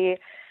cycle. He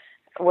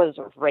was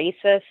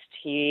racist.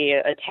 He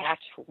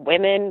attacked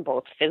women,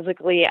 both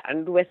physically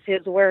and with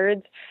his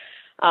words.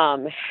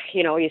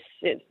 He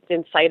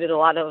incited a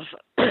lot of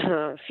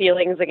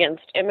feelings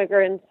against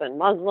immigrants and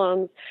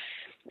Muslims.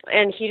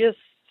 And he just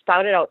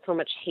spouted out so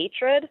much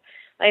hatred.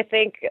 I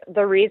think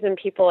the reason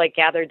people like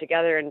gathered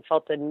together and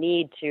felt the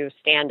need to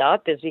stand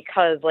up is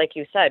because, like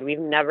you said, we've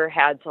never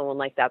had someone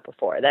like that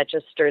before. That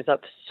just stirs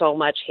up so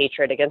much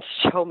hatred against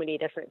so many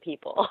different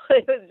people.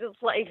 It was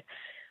just like,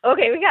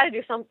 okay, we got to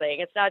do something.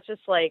 It's not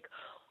just like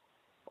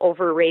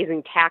over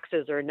raising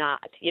taxes or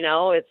not,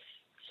 it's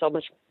so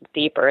much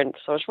deeper and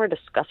so much more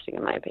disgusting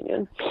in my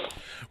opinion.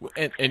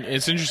 And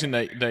it's interesting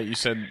that you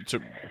said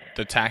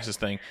the taxes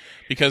thing,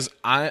 because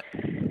I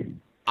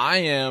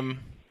am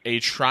a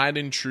tried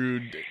and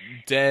true,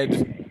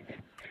 dead,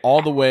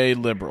 all the way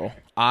liberal.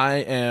 I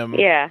am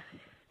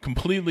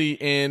completely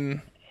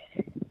in,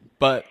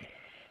 but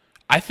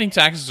I think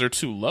taxes are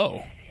too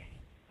low.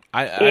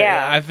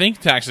 I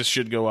think taxes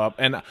should go up,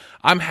 and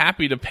I'm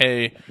happy to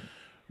pay.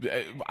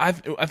 I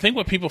think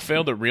what people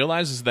fail to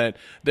realize is that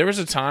there was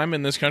a time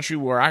in this country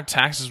where our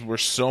taxes were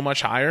so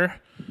much higher.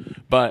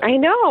 But I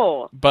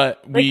know.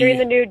 But like during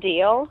the New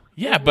Deal.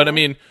 Yeah, but I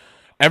mean,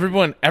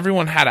 everyone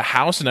had a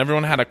house and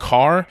everyone had a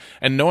car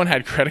and no one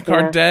had credit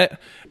card debt.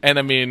 And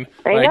I mean,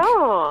 I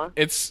know.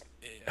 It's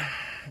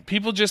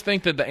people just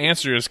think that the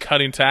answer is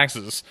cutting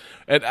taxes.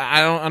 I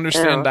don't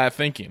understand that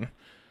thinking.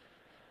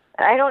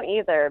 I don't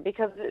either,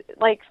 because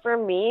like for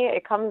me,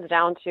 it comes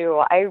down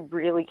to I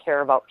really care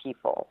about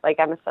people. Like,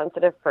 I'm a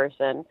sensitive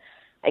person.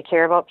 I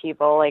care about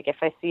people. Like, if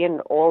I see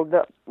an old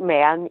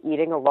man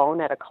eating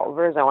alone at a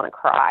Culver's, I want to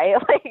cry.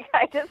 Like,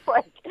 I just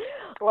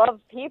love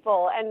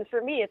people. And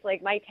for me, it's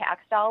like my tax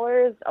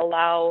dollars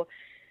allow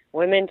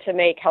women to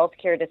make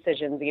healthcare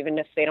decisions, even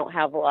if they don't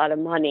have a lot of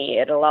money.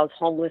 It allows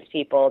homeless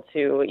people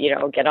to,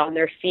 get on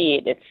their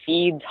feet. It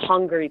feeds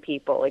hungry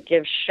people. It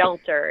gives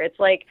shelter. It's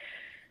like,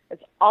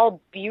 it's all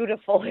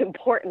beautiful,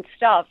 important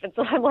stuff. And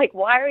so I'm like,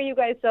 why are you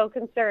guys so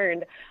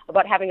concerned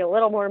about having a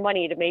little more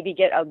money to maybe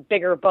get a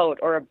bigger boat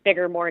or a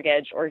bigger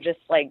mortgage or just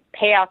like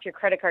pay off your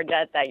credit card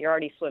debt that you're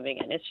already swimming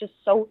in? It's just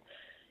so,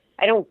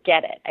 I don't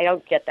get it. I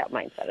don't get that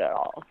mindset at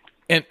all.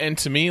 And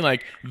to me,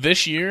 like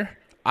this year,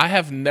 I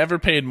have never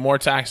paid more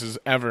taxes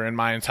ever in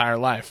my entire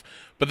life.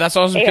 But that's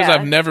also because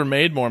I've never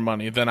made more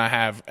money than I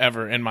have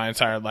ever in my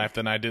entire life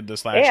than I did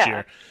this last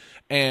year.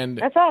 And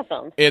that's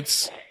awesome.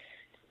 It's...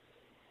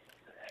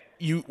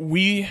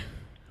 We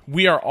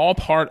are all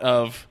part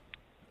of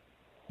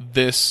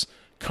this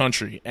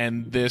country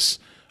and this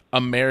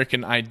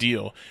American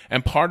ideal,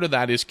 and part of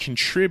that is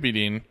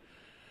contributing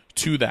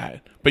to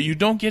that. But you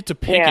don't get to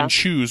pick and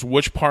choose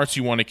which parts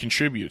you want to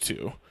contribute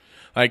to.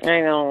 Like,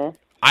 I know.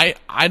 I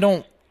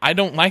don't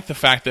like the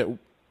fact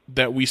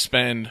that we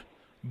spend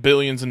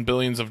billions and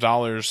billions of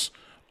dollars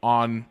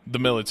on the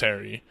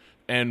military,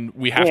 and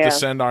we have to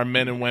send our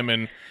men and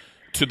women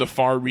to the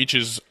far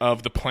reaches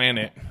of the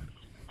planet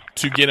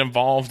to get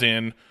involved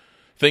in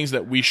things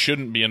that we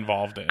shouldn't be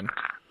involved in.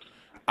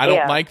 I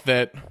don't like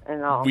that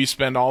we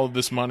spend all of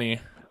this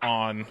money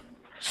on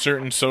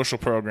certain social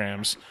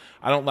programs.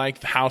 I don't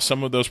like how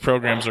some of those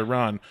programs are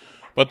run,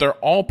 but they're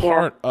all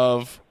part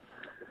of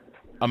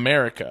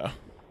America.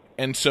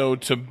 And so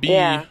to be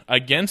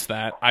against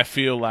that, I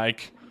feel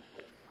like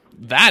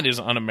that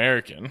is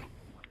un-American.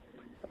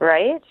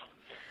 Right?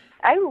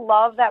 I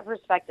love that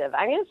perspective.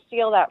 I'm going to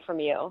steal that from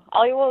you.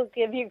 I will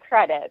give you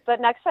credit. But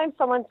next time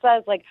someone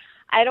says, like,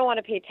 I don't want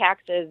to pay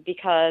taxes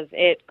because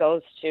it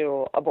goes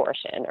to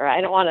abortion, or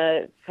I don't want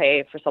to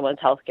pay for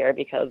someone's health care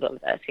because of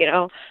this,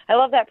 I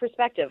love that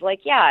perspective. Like,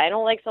 I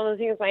don't like some of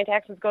the things my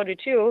taxes go to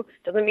too.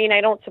 Doesn't mean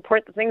I don't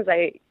support the things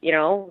I,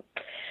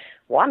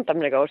 want them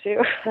to go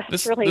to.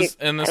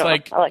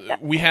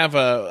 We have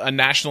a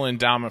national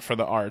endowment for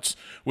the arts,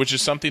 which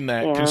is something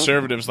that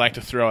conservatives like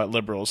to throw at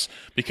liberals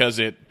because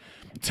it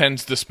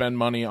tends to spend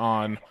money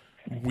on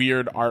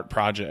weird art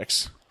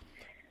projects.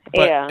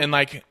 But and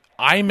like,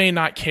 I may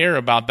not care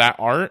about that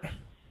art,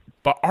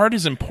 but art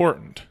is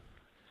important.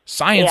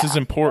 Science is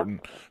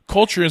important.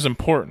 Culture is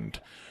important.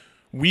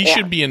 We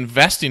should be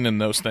investing in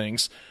those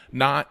things,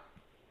 not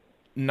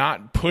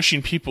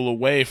pushing people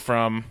away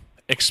from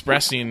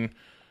expressing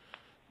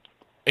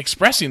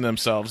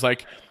themselves.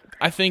 Like,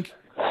 I think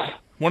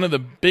one of the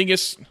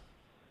biggest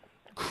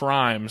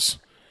crimes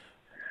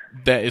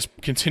that is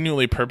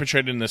continually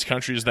perpetrated in this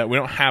country is that we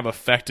don't have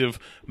effective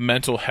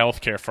mental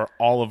health care for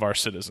all of our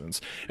citizens.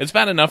 It's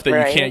bad enough that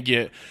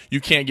you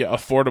can't get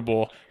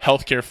affordable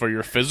health care for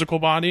your physical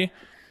body,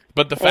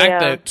 but the fact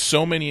that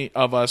so many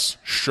of us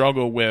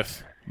struggle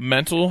with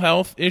mental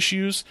health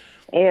issues,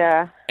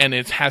 and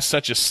it has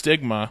such a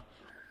stigma,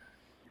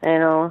 I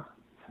know,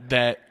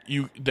 that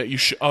you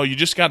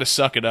just got to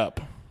suck it up.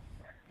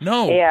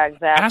 No,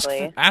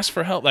 exactly. Ask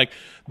for help. Like,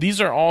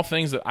 these are all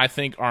things that I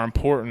think are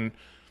important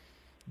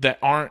that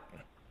aren't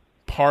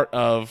part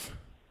of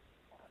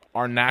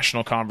our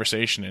national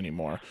conversation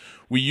anymore.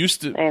 We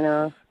used to. I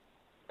know.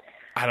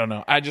 I don't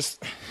know. I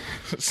just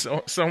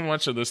so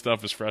much of this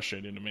stuff is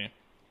frustrating to me.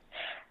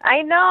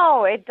 I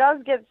know, it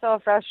does get so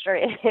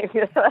frustrating.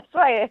 That's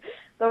why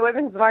the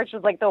Women's March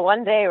was like the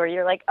one day where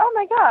you're like, oh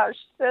my gosh,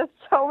 there's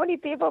so many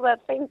people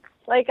that think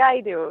like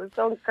I do. It's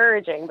so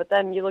encouraging. But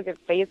then you look at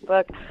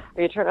Facebook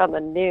or you turn on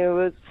the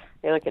news,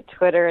 you look at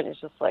Twitter, and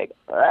it's just like,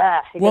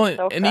 ugh. Well,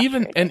 so and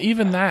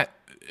even that,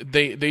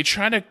 they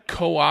try to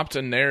co-opt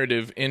a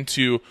narrative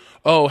into,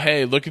 oh,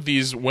 hey, look at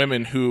these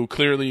women who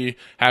clearly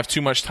have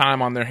too much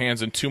time on their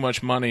hands and too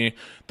much money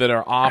that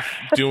are off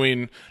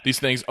doing these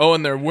things. Oh,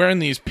 and they're wearing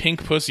these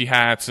pink pussy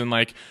hats, and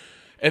like,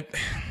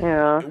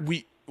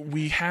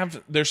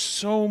 there's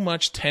so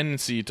much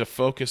tendency to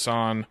focus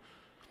on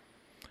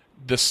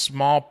the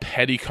small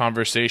petty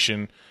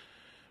conversation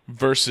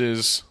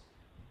versus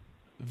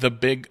the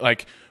big,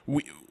 like,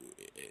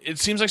 it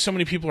seems like so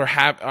many people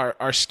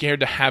are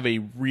scared to have a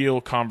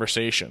real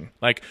conversation.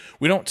 Like,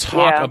 we don't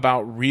talk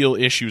about real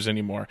issues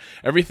anymore.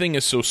 Everything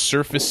is so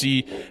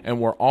surfacey,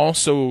 and we're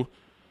also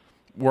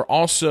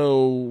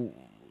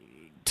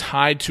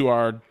tied to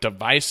our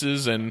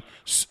devices, and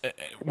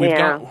we've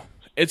got.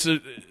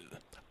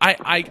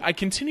 I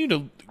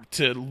continue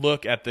to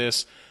look at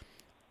this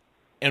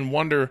and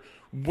wonder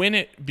when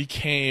it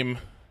became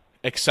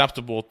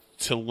acceptable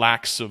to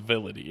lack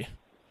civility.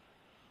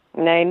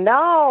 I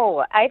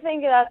know. I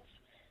think that's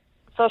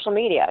social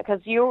media,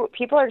 because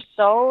people are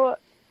so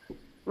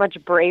much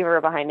braver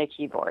behind a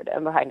keyboard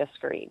and behind a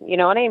screen. You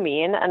know what I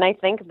mean? And I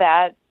think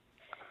that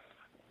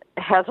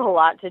has a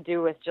lot to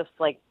do with just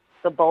like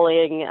the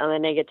bullying and the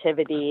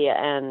negativity.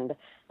 And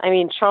I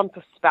mean, Trump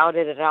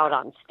spouted it out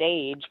on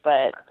stage,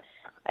 but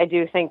I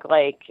do think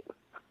like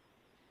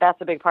that's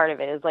a big part of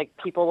it, is like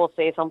people will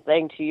say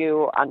something to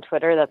you on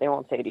Twitter that they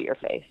won't say to your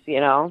face, you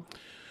know?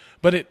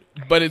 But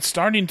it's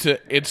starting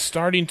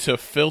to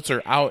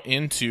filter out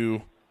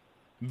into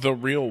the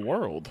real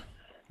world,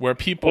 where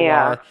people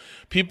are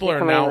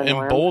now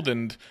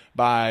emboldened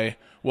by,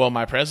 well,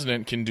 my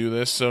president can do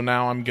this, so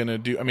now I'm gonna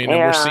do. I mean,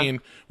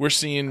 we're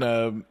seeing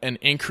an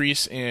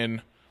increase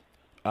in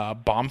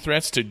bomb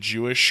threats to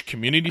Jewish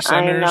community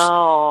centers. I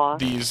know.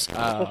 These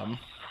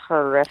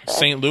horrific.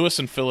 St. Louis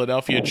and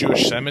Philadelphia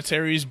Jewish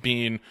cemeteries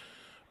being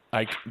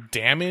like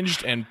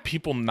damaged, and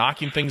people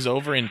knocking things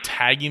over and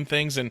tagging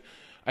things, and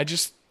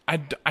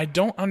I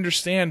don't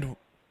understand.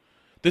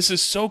 This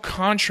is so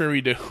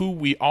contrary to who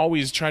we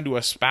always try to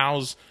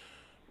espouse,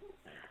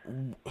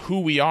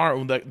 who we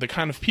are, the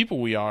kind of people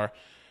we are.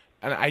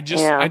 And I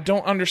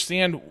don't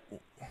understand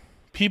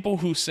people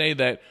who say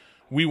that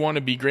we want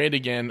to be great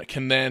again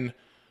can then,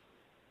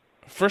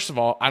 first of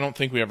all, I don't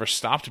think we ever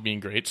stopped being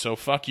great, so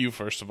fuck you,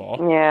 first of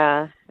all.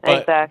 Yeah,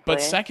 exactly.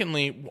 But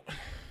secondly,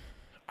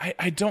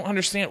 I don't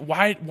understand,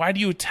 why do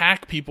you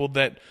attack people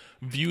that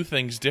view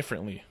things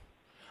differently?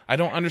 I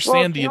don't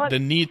understand the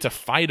need to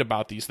fight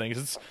about these things.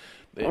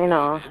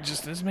 It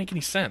just doesn't make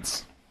any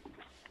sense.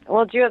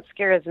 Well, do you know what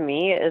scares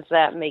me is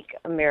that Make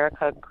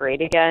America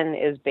Great Again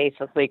is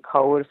basically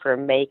code for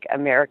Make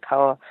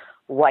America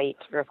White,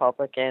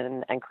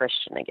 Republican, and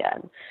Christian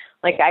again.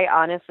 Like, I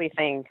honestly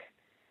think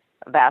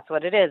that's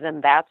what it is,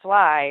 and that's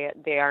why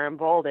they are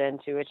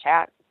emboldened to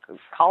attack,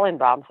 call in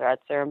bomb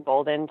threats. They're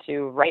emboldened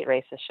to write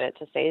racist shit,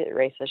 to say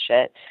racist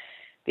shit,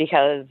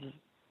 because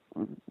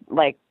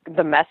like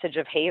the message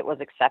of hate was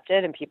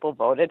accepted and people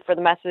voted for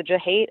the message of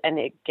hate, and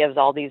it gives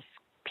all these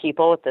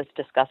people with this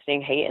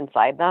disgusting hate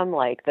inside them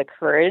like the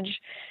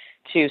courage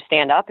to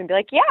stand up and be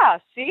like, yeah,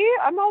 see,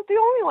 I'm not the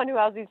only one who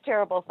has these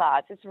terrible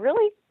thoughts. It's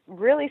really,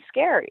 really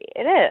scary.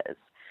 It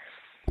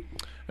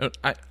is.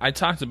 I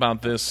talked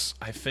about this,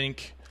 I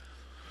think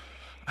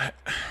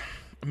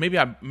maybe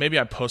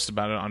I posted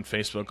about it on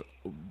Facebook.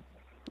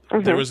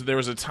 Mm-hmm. There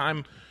was a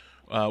time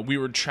we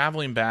were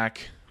traveling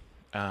back,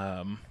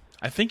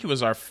 I think it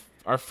was our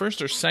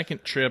first or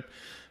second trip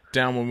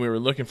down when we were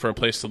looking for a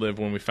place to live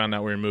when we found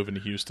out we were moving to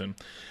Houston.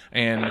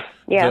 And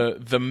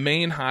the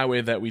main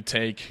highway that we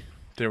take,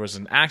 there was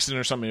an accident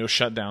or something, it was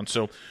shut down.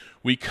 So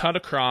we cut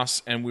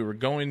across and we were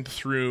going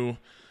through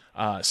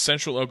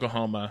central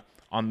Oklahoma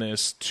on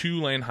this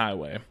 2-lane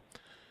highway.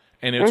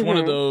 And it's one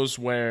of those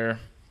where,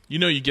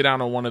 you get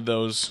out on one of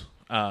those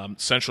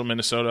central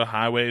Minnesota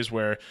highways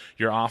where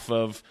you're off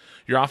of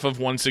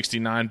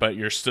 169, but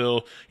you're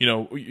still,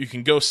 you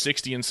can go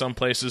 60 in some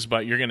places,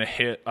 but you're going to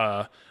hit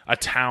a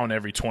town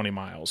every 20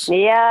 miles.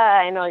 Yeah,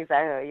 I know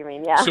exactly what you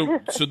mean. Yeah.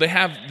 So they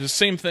have the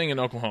same thing in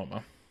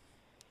Oklahoma.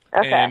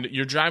 Okay. And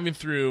you're driving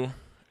through,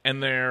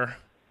 and they're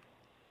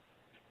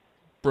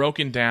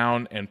broken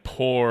down and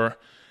poor,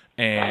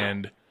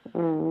 and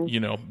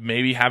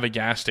maybe have a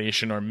gas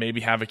station or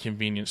maybe have a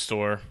convenience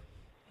store.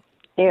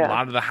 Yeah. A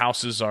lot of the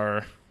houses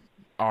are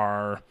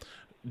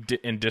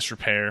in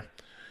disrepair.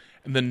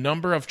 And the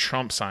number of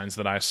Trump signs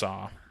that I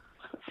saw,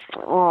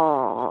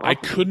 I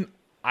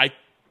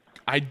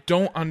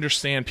don't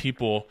understand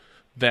people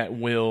that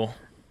will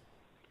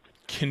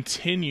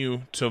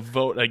continue to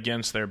vote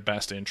against their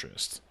best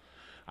interests.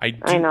 I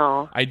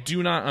know. I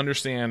do not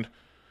understand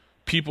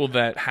people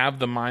that have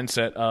the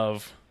mindset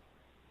of,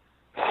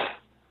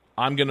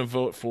 I'm going to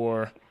vote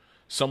for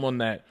someone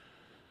that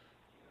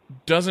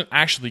doesn't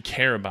actually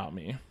care about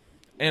me.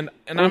 And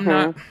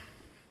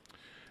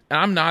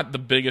I'm not the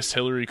biggest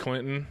Hillary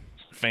Clinton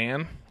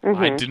fan.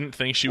 I didn't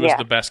think she was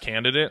the best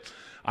candidate.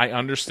 I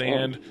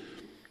understand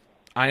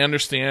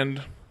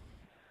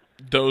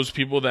those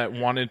people that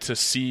wanted to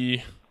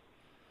see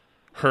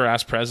her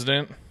as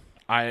president.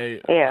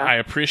 I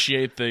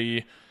appreciate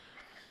the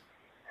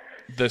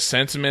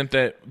sentiment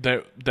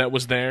that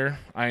was there.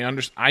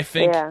 I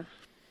think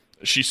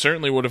she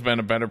certainly would have been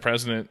a better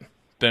president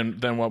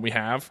than what we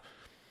have.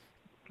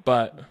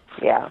 But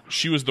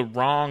she was the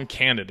wrong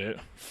candidate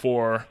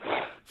for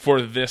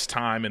this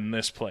time in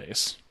this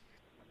place.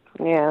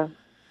 Yeah.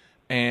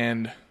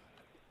 And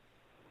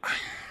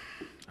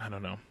I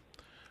don't know.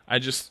 I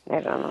don't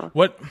know.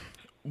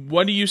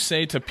 What do you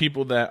say to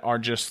people that are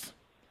just,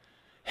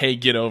 hey,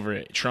 get over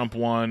it. Trump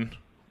won.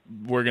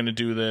 We're going to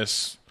do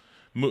this.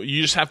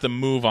 You just have to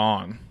move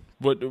on.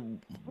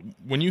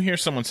 When you hear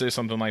someone say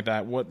something like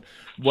that, what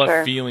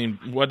feeling,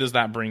 what does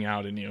that bring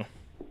out in you?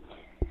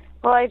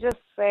 Well, I just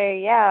say,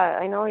 yeah,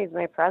 I know he's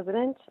my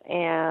president,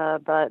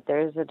 but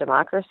there's a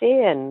democracy,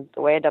 and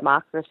the way a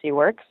democracy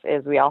works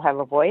is we all have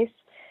a voice,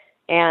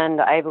 and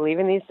I believe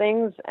in these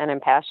things, and I'm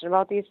passionate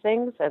about these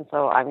things, and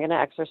so I'm going to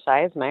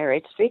exercise my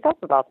right to speak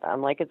up about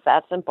them. Like, it's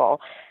that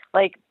simple.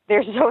 Like,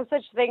 there's no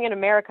such thing in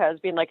America as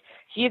being like,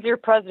 he's your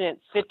president,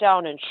 sit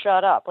down and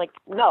shut up. Like,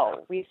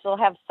 no, we still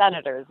have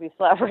senators, we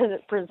still have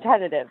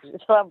representatives, we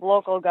still have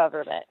local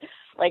government.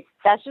 Like,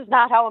 that's just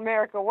not how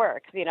America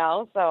works,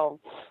 So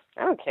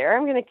I don't care.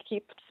 I'm going to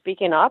keep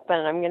speaking up,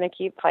 and I'm going to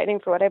keep fighting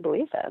for what I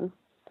believe in.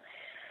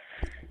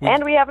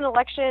 And we have an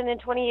election in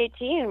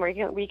 2018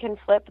 where we can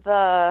flip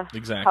the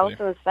House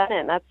and the Senate,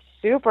 and that's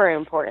super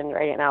important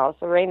right now.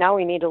 So right now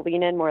we need to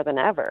lean in more than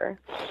ever.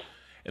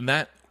 And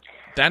that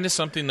is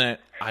something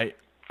that I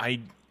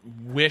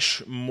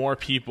wish more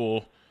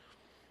people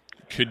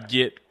could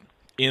get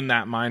in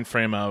that mind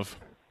frame of,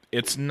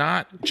 it's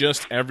not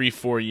just every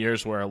 4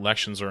 years where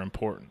elections are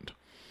important.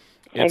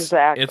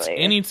 Exactly.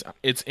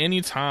 It's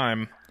any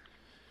time,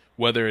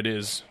 whether it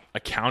is a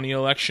county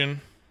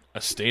election,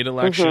 a state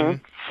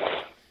election,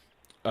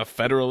 a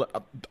federal,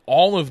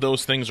 all of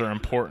those things are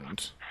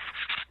important.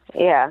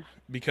 Yeah.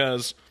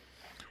 Because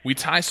we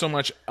tie so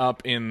much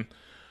up in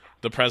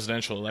the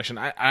presidential election.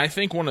 I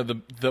think one of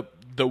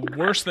the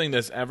worst thing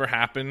that's ever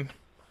happened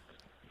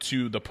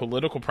to the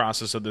political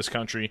process of this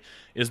country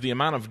is the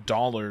amount of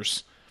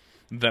dollars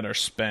that are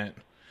spent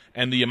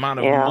and the amount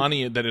of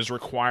money that is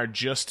required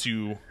just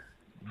to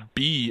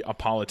be a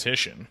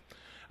politician.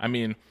 I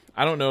mean,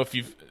 I don't know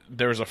if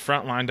there was a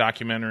Frontline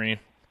documentary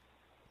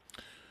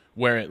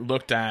where it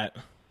looked at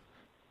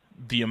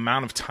the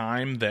amount of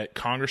time that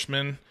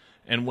congressmen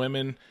and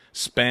women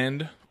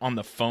spend on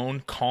the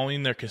phone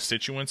calling their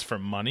constituents for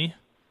money.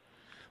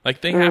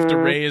 Like they have to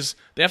raise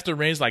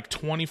like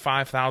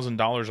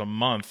 $25,000 a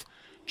month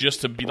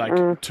just to be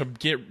like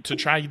to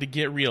try to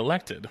get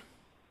reelected.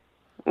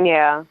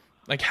 Yeah.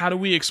 Like how do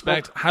we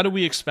expect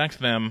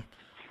them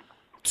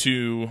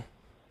to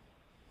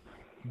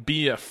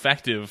be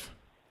effective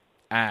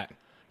at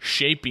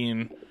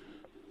shaping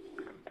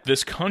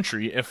this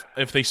country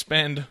if they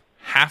spend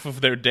half of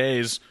their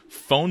days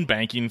phone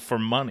banking for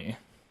money?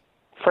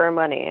 For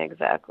money,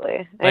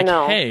 exactly. Like, I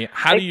know. Hey,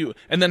 how do you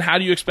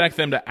expect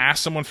them to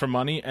ask someone for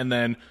money, and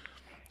then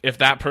if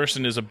that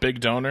person is a big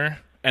donor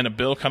and a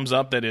bill comes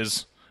up that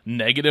is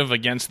negative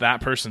against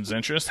that person's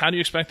interest, how do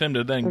you expect them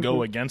to then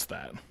go against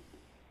that?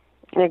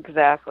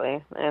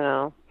 Exactly. I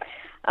know.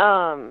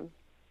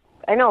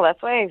 I know.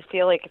 That's why I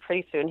feel like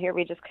pretty soon here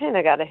we just kind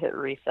of got to hit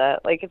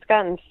reset. Like it's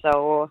gotten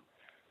to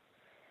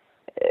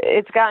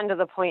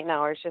the point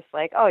now where it's just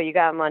like, oh, you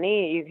got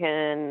money, you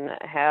can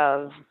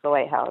have the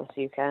White House,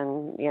 you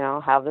can,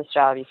 have this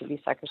job, you can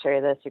be secretary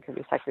of this, you can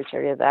be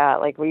secretary of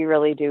that. Like we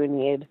really do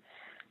need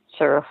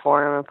to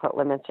reform and put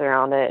limits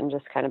around it and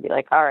just kind of be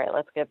like, all right,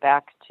 let's get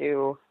back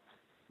to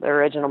the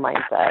original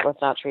mindset.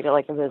 Let's not treat it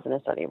like a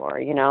business anymore,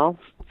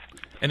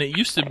 And it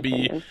used to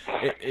be,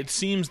 it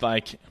seems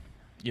like,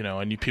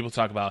 and people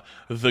talk about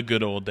the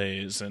good old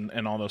days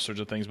and all those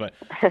sorts of things, but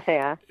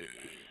yeah,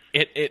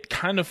 it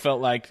kind of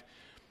felt like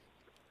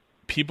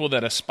people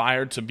that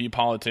aspired to be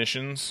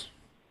politicians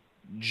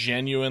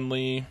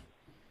genuinely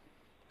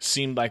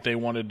seemed like they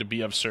wanted to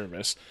be of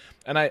service.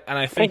 And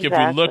I think if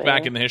we look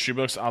back in the history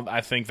books,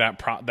 I think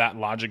that that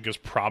logic is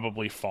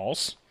probably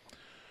false.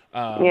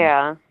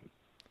 Yeah.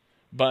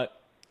 But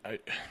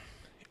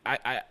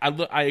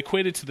I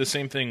equate it to the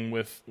same thing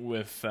with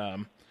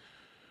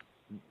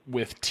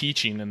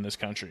teaching in this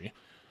country.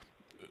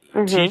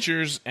 Mm-hmm.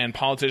 Teachers and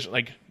politicians,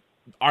 like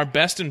our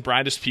best and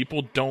brightest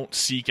people, don't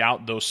seek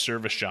out those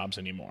service jobs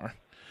anymore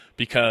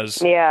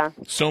because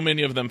so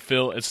many of them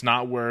feel it's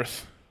not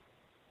worth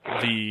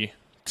the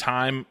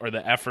time or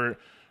the effort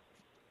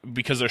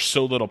because there's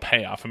so little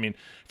payoff. I mean,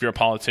 if you're a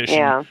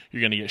politician,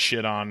 you're going to get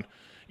shit on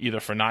either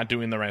for not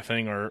doing the right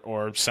thing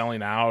or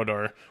selling out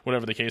or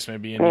whatever the case may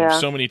be. And there's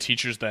so many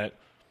teachers that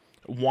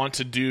want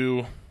to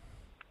do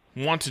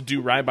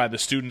right by the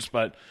students,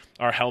 but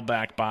are held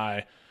back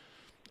by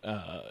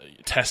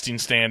testing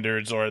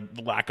standards or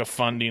the lack of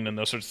funding and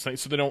those sorts of things.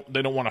 So they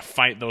don't want to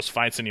fight those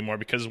fights anymore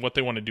because what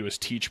they want to do is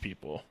teach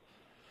people.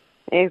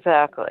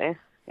 Exactly.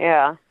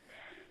 Yeah.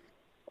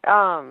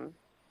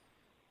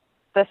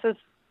 This is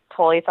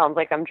totally sounds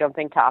like I'm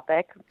jumping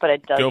topic, but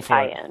it does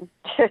tie in.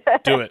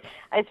 Do it.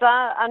 I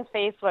saw on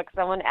Facebook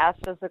someone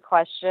asked us a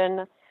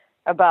question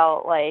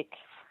about, like,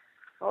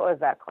 what was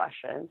that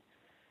question?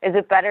 Is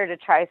it better to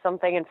try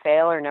something and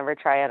fail or never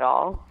try at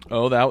all?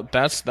 Oh,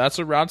 that's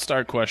a Rod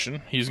Stark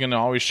question. He's going to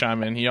always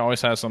chime in. He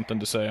always has something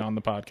to say on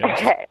the podcast.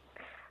 Okay.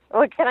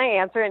 Well, can I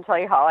answer and tell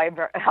you how I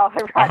brought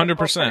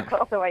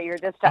 100%. To what you were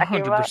just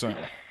talking 100%.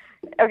 about?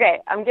 Okay,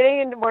 I'm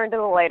getting more into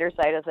the lighter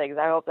side of things.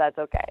 I hope that's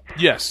okay.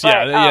 Yes,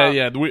 but,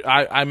 yeah.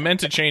 I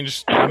meant to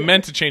change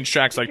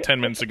tracks like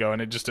 10 minutes ago,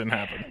 and it just didn't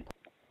happen.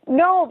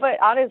 No,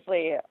 but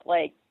honestly,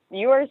 like,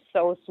 you are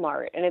so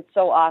smart, and it's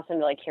so awesome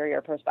to, like, hear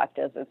your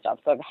perspectives and stuff.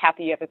 So I'm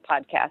happy you have a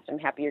podcast. I'm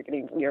happy you're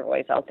getting your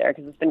voice out there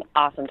because it's been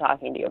awesome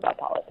talking to you about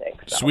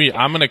politics. So. Sweet.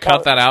 I'm going to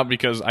cut that out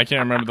because I can't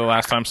remember the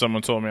last time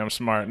someone told me I'm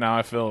smart. Now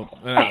I feel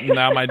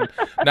now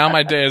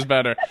my day is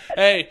better.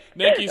 Hey,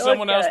 Nikki,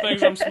 someone else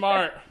thinks I'm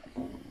smart.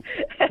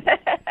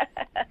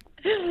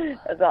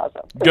 That's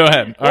awesome. Go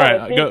ahead. All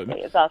right, go.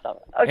 It's awesome.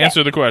 Okay.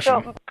 Answer the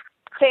question. So,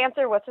 to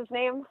answer, what's his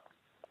name?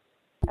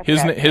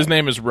 His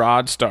name is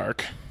Rod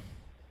Stark.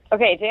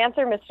 Okay, to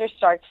answer Mr.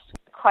 Stark's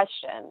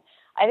question,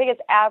 I think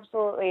it's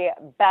absolutely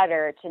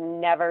better to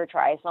never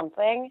try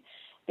something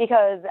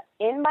because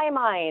in my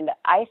mind,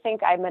 I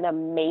think I'm an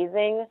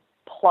amazing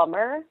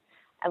plumber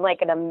and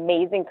like an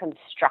amazing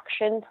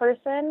construction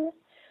person.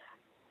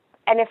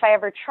 And if I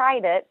ever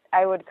tried it,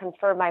 I would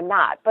confirm I'm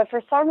not. But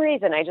for some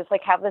reason, I just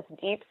like have this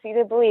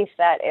deep-seated belief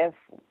that if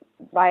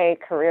my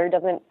career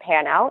doesn't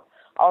pan out,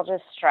 I'll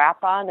just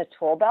strap on a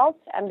tool belt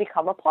and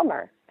become a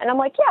plumber. And I'm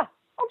like, yeah,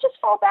 I'll just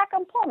fall back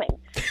on plumbing.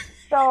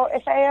 So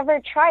if I ever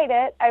tried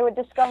it, I would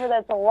discover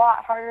that it's a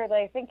lot harder than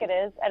I think it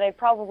is, and I'd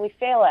probably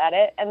fail at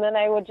it, and then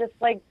I would just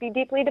like be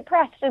deeply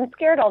depressed and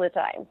scared all the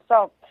time.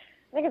 So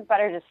I think it's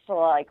better just to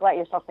like let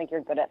yourself think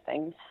you're good at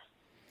things.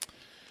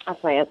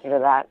 That's my answer to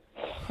that.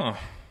 Huh.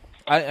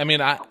 I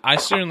mean, I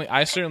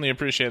certainly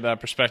appreciate that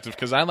perspective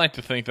because I like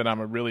to think that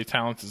I'm a really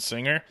talented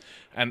singer,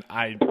 and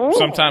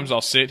sometimes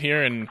I'll sit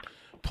here and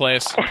play a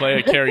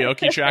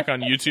karaoke track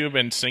on YouTube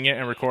and sing it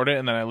and record it,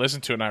 and then I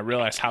listen to it and I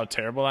realize how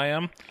terrible I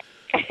am,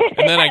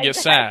 and then I get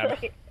sad.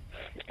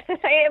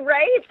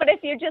 Right? But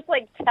if you just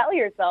like tell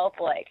yourself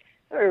like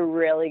you're a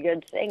really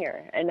good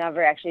singer and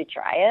never actually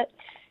try it,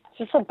 it's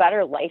just a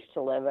better life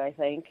to live. I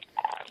think.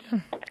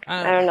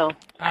 I don't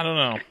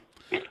know.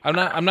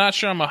 I'm not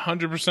sure I'm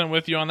 100%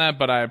 with you on that,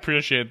 but I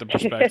appreciate the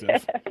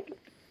perspective.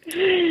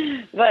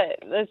 But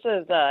this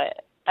is I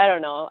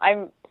don't know.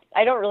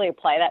 I don't really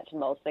apply that to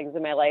most things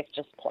in my life,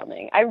 just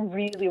plumbing. I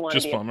really want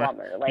to be a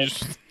plumber. Like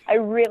I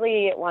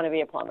really want to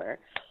be a plumber.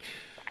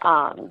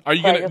 Are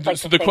you gonna?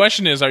 So the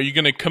question is, are you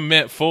gonna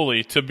commit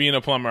fully to being a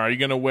plumber? Are you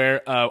gonna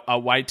wear a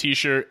white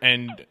T-shirt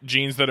and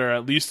jeans that are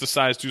at least a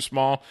size too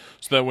small,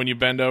 so that when you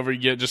bend over, you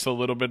get just a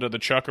little bit of the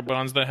chucker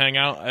buns that hang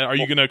out? Are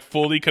you gonna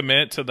fully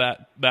commit to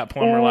that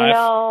plumber life?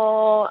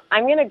 No,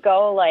 I'm gonna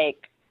go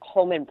like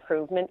home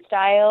improvement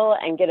style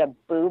and get a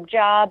boob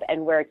job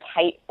and wear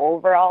tight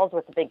overalls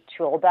with a big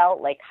tool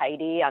belt, like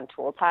Heidi on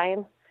Tool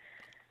Time.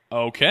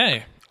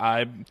 Okay,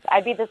 I'd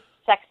be the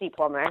sexy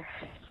plumber.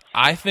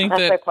 I think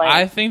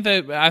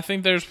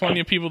there's plenty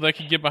of people that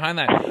could get behind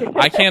that.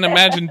 I can't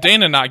imagine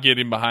Dana not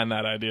getting behind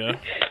that idea.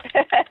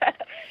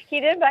 He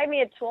did buy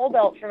me a tool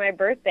belt for my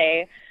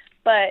birthday,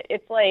 but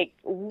it's like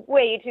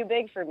way too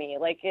big for me.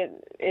 Like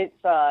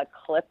it's a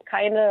clip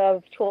kind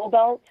of tool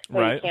belt, so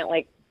right. You can't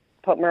like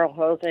put more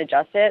holes and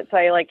adjust it. So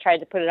I like tried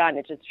to put it on,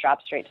 it just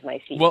dropped straight to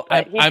my feet. Well,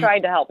 he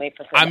tried to help me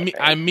for free.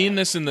 I mean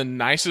this in the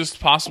nicest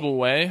possible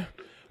way.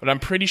 But I'm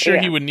pretty sure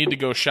he would need to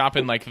go shop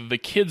in like the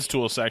kids'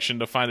 tool section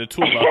to find a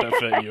tool belt that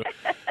fit you.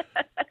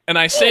 And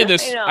I say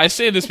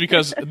this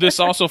because this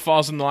also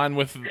falls in line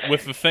with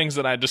the things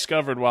that I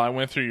discovered while I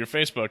went through your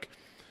Facebook.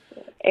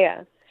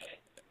 Yeah.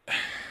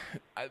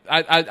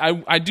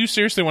 I do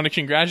seriously want to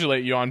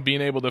congratulate you on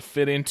being able to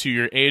fit into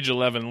your age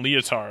 11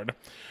 leotard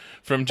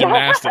from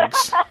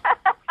gymnastics.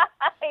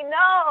 I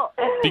no!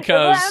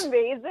 Because Isn't that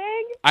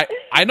amazing?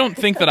 I don't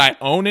think that I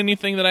own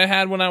anything that I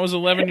had when I was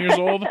 11 years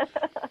old.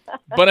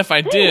 But if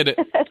I did,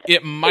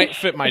 it might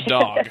fit my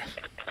dog.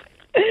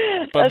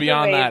 But That's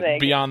beyond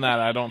amazing. that,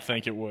 I don't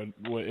think it would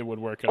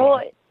work at all.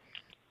 Well,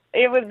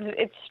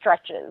 it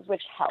stretches,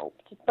 which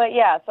helped. But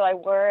yeah, so I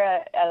wore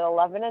it at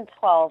 11 and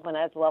 12 when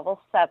I was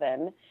level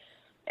 7,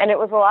 and it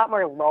was a lot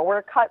more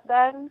lower cut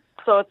then.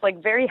 So it's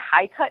like very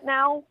high cut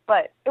now,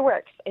 but it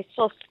works. I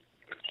still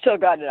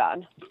got it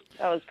on.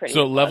 That was pretty.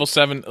 So fun. level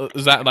 7,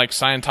 is that like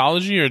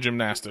Scientology or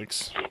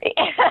gymnastics?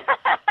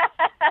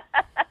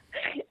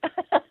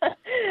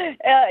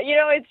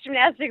 It's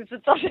gymnastics,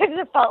 but sometimes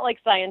it felt like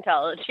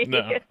Scientology.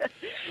 No.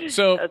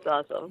 So That's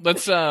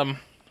awesome.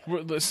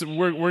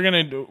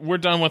 we're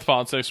done with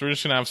politics. We're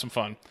just gonna have some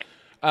fun.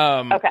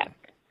 Okay.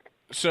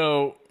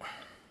 So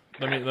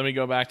let me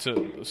go back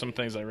to some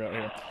things I wrote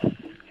here.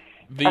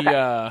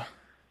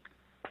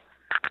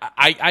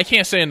 I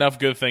can't say enough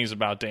good things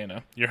about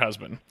Dana, your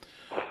husband.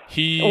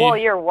 Well,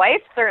 your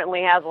wife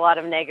certainly has a lot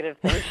of negative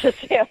things to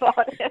say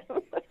about him.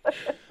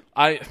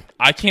 I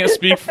can't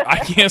speak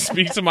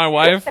to my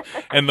wife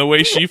and the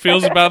way she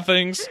feels about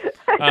things.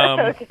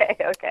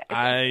 Okay.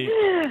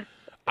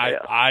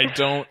 I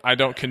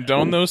don't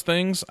condone those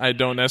things. I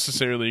don't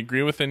necessarily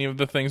agree with any of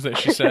the things that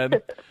she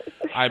said.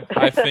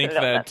 I think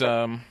that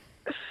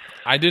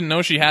I didn't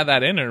know she had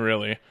that in her,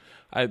 really.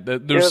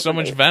 There's so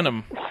much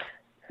venom.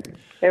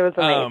 It was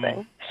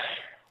amazing.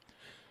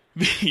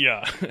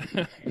 Yeah.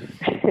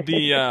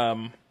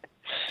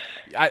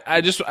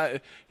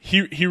 He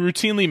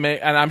routinely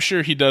and I'm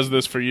sure he does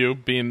this for you,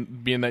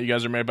 being that you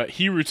guys are married, but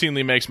he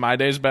routinely makes my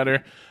days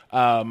better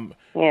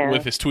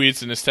with his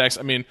tweets and his texts.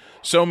 I mean,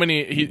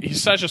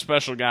 he's such a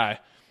special guy.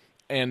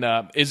 And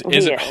is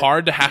it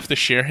hard to have to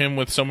share him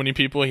with so many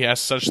people? He has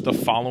such the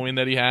following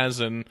that he has,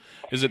 and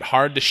is it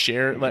hard to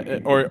share,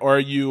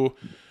 or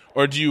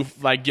do you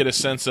like get a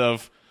sense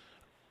of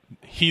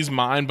he's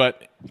mine,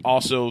 but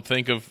also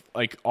think of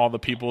like all the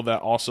people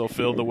that also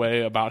feel the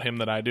way about him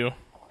that I do?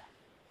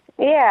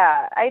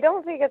 Yeah, I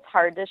don't think it's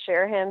hard to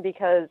share him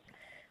because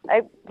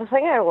the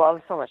thing I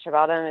love so much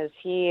about him is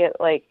he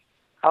like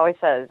always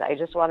says, I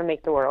just want to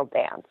make the world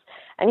dance.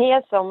 And he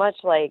has so much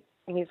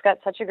he's got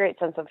such a great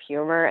sense of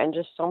humor and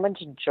just so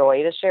much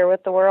joy to share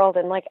with the world,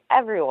 and like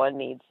everyone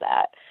needs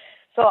that.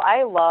 So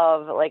I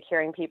love like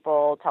hearing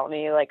people tell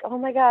me like, oh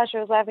my gosh, I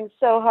was laughing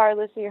so hard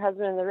listening to your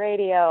husband on the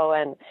radio,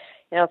 and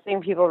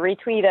seeing people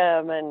retweet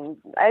him, and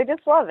I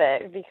just love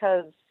it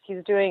because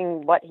he's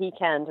doing what he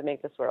can to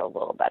make this world a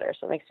little better.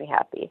 So it makes me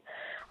happy.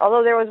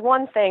 Although there was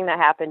one thing that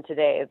happened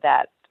today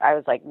that I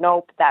was like,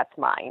 nope, that's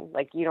mine.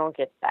 Like, you don't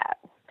get that.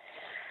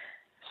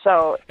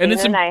 So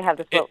I have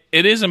this.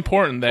 It is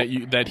important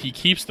that he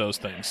keeps those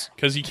things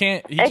because he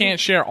can't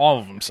share all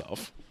of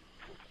himself.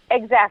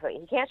 Exactly,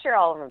 he can't share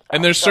all of himself.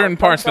 And there's certain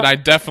parts that I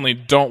definitely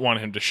don't want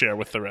him to share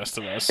with the rest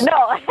of us.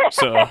 No,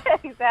 so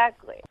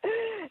exactly.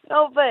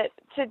 No, but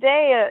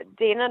today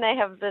Dana and I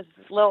have this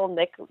little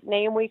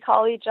nickname we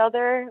call each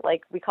other.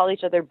 Like we call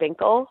each other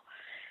Binkle.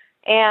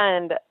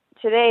 And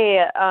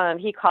today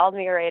he called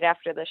me right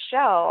after the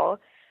show.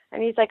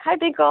 And he's like, hi,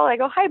 Binkle. I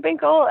go, hi,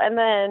 Binkle. And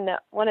then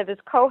one of his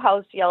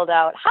co-hosts yelled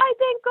out, hi,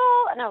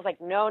 Binkle. And I was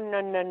like, no. And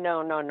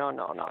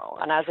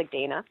I was like,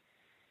 Dana,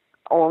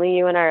 only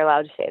you and I are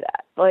allowed to say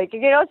that. Like,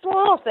 it's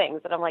little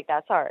things that I'm like,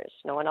 that's ours.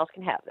 No one else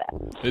can have that.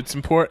 It's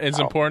important. It's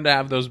important to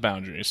have those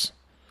boundaries.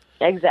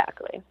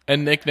 Exactly.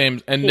 And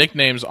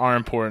nicknames are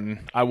important.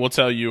 I will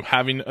tell you,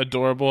 having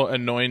adorable,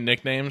 annoying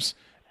nicknames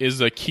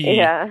is a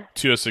key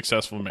to a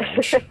successful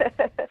marriage.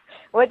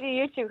 What do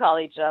you two call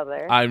each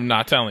other? I'm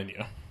not telling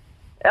you.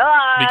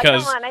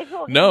 Because come on, I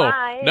told you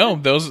mine.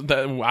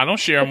 No, I don't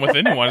share them with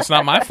anyone. It's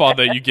not my fault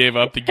that you gave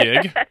up the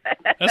gig.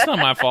 That's not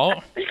my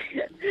fault.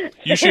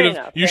 You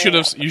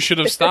should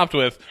have stopped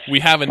with, we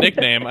have a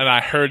nickname, and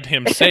I heard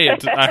him say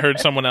it. I heard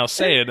someone else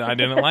say it, and I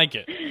didn't like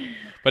it.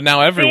 But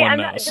now everyone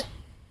knows.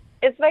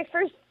 It's my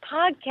first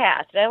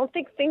podcast. I don't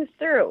think things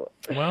through.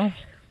 Well,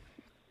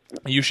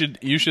 you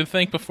should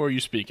think before you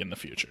speak in the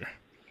future.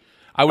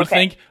 I would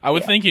think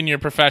in your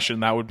profession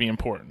that would be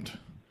important.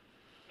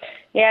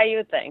 Yeah, you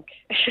would think.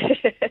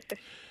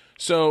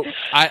 So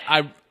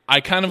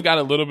I kind of got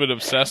a little bit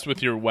obsessed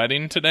with your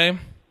wedding today.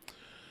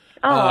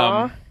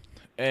 Aww.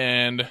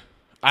 And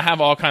I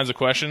have all kinds of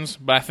questions,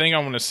 but I think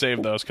I'm going to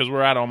save those because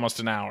we're at almost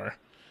an hour.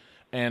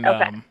 And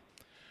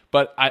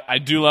but I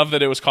do love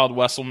that it was called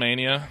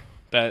WrestleMania.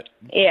 That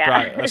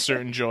brought a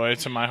certain joy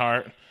to my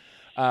heart.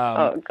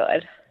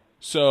 Good.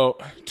 So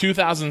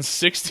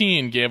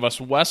 2016 gave us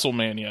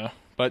WrestleMania,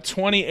 but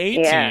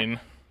 2018,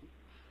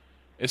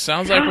 it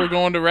sounds like we're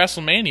going to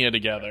WrestleMania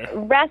together.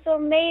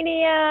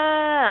 WrestleMania!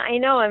 I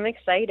know, I'm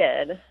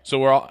excited. So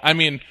we're all,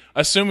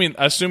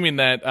 assuming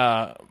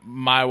that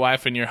my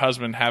wife and your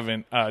husband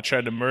haven't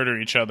tried to murder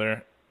each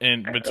other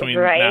in between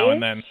now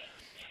and then.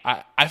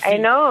 I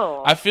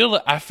know. I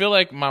feel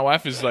like my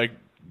wife is like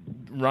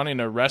running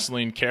a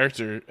wrestling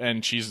character,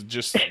 and she's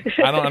just,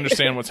 I don't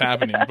understand what's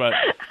happening, but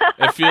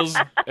it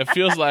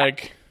feels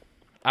like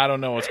I don't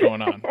know what's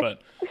going on,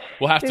 but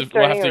we'll have She's to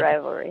we'll have starting a to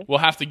rivalry. we'll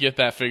have to get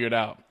that figured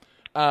out.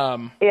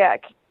 Yeah.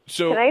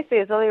 So Can I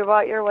say something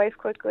about your wife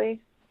quickly?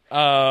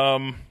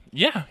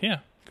 yeah,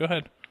 go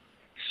ahead.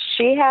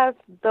 She has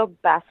the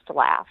best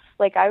laugh.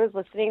 Like, I was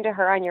listening to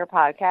her on your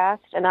podcast,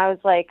 and I was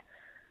like,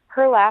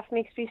 her laugh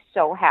makes me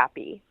so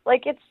happy.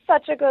 Like, it's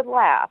such a good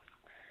laugh.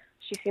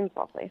 She seems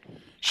lovely.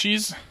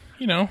 She's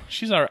all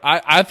right.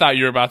 I thought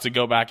you were about to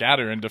go back at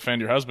her and defend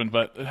your husband,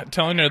 but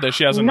telling her that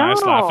she has a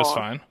nice laugh is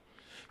fine.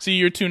 See,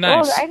 you're too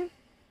nice. Well,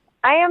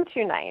 I am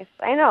too nice.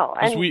 I know.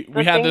 And we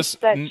had this.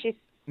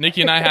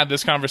 Nikki and I had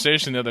this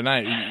conversation the other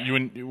night.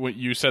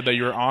 You said that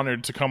you were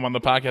honored to come on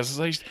the podcast. It's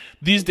like,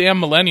 these damn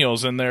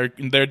millennials and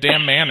their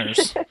damn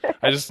manners.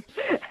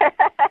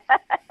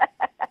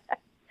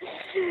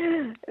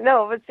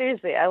 No, but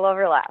seriously, I love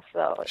her laugh.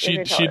 So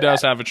she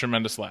does have a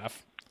tremendous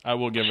laugh. I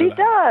will give her that.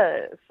 She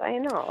does. I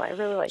know. I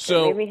really like it.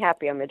 It made me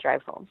happy on the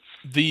drive home.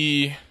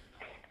 The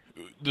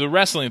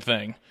wrestling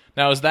thing.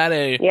 Now, is that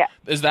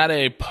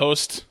a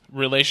post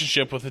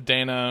relationship with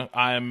Dana?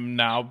 I'm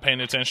now paying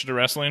attention to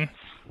wrestling.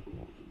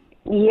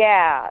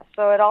 Yeah.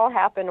 So it all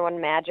happened one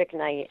Magic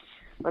night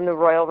when the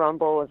Royal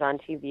Rumble was on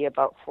TV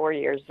about 4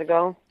 years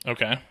ago.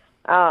 Okay.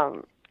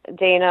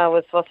 Dana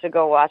was supposed to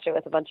go watch it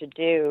with a bunch of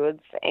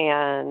dudes,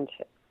 and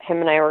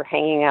him and I were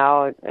hanging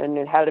out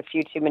and had a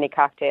few too many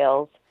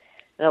cocktails.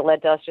 And it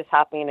led to us just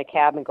hopping in a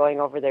cab and going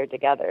over there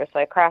together. So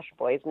I crashed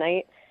boys'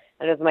 night,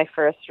 and it was my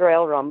first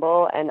Royal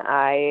Rumble, and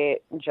I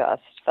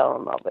just fell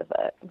in love with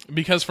it.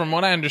 Because from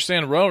what I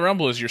understand, Royal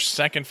Rumble is your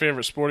second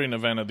favorite sporting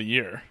event of the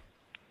year.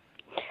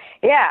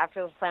 Yeah,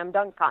 after the slam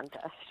dunk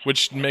contest.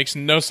 Which makes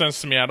no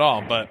sense to me at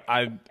all, but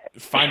I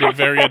find it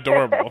very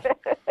adorable.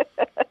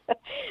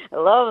 I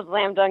love the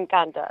slam dunk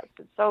contest.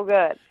 It's so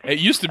good. It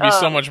used to be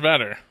so much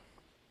better.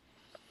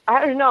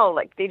 I don't know,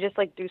 like they just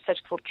like do such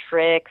cool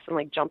tricks and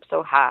like jump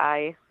so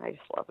high. I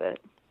just love it.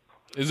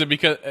 Is it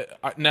because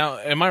now?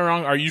 Am I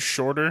wrong? Are you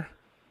shorter?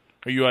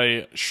 Are you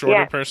a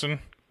shorter person?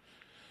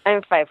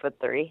 I'm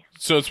 5'3".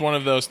 So it's one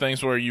of those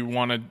things where you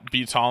want to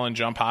be tall and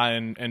jump high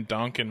and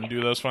dunk and do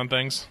those fun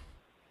things.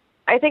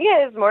 I think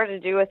it has more to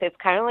do with it's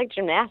kind of like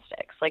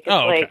gymnastics. Like it's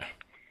okay.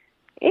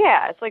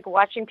 It's like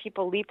watching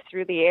people leap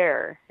through the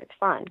air. It's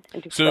fun.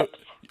 And do flips.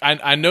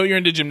 I know you're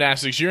into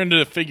gymnastics. You're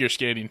into figure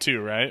skating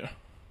too, right?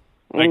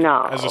 Like,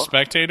 no. As a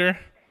spectator?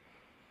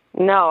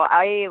 No,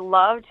 I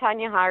love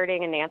Tanya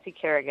Harding and Nancy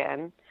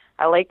Kerrigan.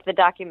 I like the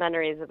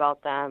documentaries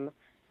about them,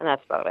 and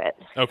that's about it.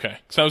 Okay.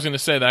 So I was going to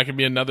say that could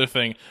be another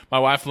thing. My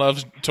wife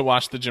loves to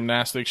watch the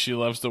gymnastics. She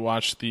loves to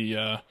watch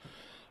the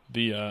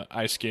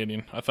ice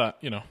skating. I thought,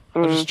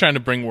 I'm just trying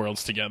to bring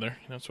worlds together.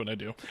 That's what I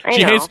do.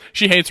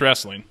 She hates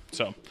wrestling.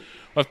 So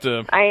we'll have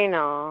to I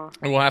know.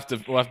 We'll have to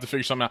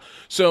figure something out.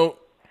 So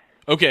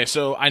okay,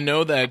 so I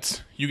know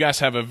that you guys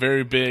have a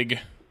very big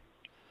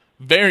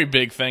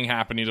thing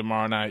happening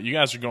tomorrow night. You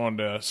guys are going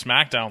to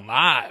SmackDown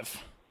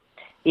Live.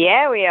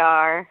 Yeah, we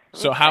are.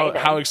 So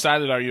how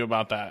excited are you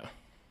about that?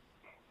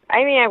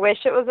 I mean, I wish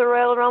it was a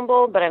Royal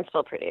Rumble, but I'm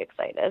still pretty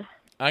excited.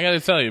 I got to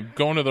tell you,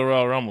 going to the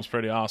Royal Rumble is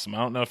pretty awesome. I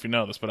don't know if you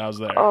know this, but I was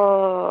there.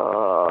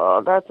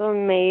 Oh, that's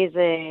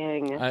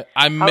amazing.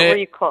 Were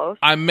you close?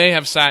 I may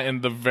have sat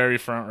in the very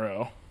front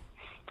row.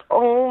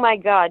 Oh my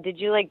God! Did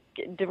you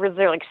was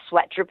there like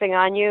sweat dripping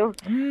on you?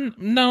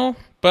 No,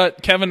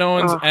 but Kevin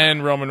Owens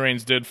and Roman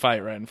Reigns did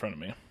fight right in front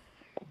of me.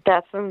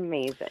 That's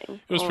amazing.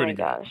 It was pretty good.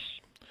 Gosh.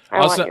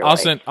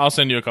 I'll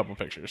send you a couple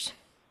pictures.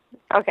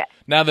 Okay.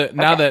 Now that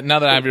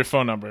I have your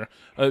phone number,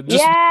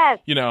 yes.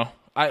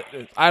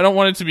 I don't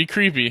want it to be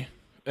creepy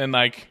and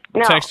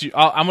text you.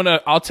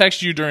 I'll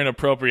text you during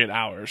appropriate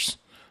hours,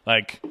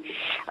 like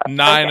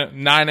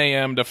 9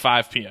 a.m. to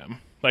 5 p.m.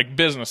 like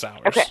business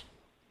hours. Okay.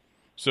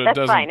 So that's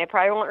fine. I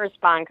probably won't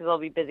respond because I'll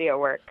be busy at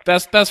work.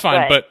 That's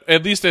fine, but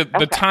at least the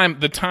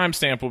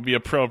timestamp will be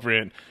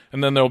appropriate,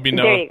 and then there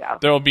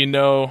will be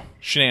no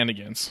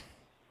shenanigans.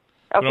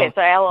 Okay,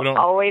 so I'll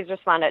always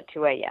respond at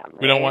 2 a.m.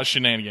 Right? We don't want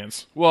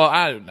shenanigans. Well,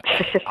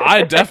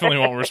 I definitely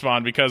won't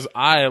respond because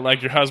I,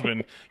 like your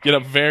husband, get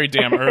up very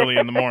damn early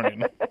in the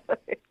morning.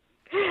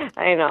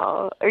 I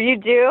know. You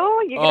do?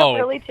 You get up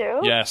early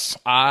too? Yes,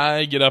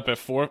 I get up at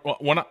 4.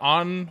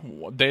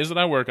 On days that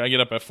I work, I get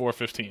up at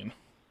 4:15.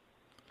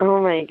 Oh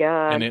my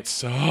God. And it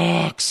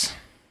sucks.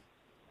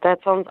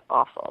 That sounds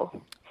awful.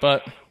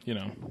 But,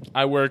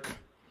 I work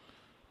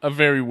a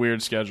very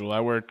weird schedule. I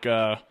work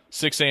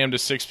 6 a.m. to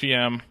 6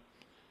 p.m.,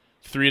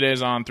 3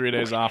 days on, 3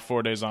 days off,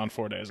 4 days on,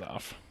 4 days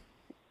off.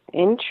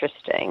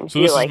 Interesting. So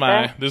this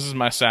is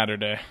my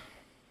Saturday.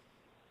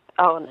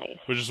 Oh, nice.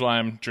 Which is why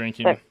I'm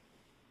drinking.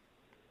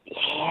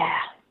 Yeah.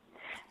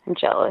 I'm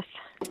jealous.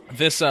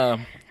 This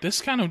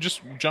kind of just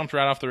jumped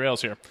right off the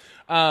rails here.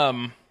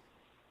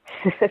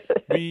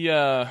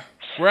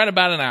 We're at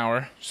about an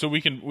hour, so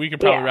we can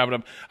probably wrap it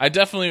up.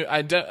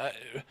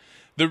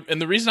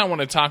 The reason I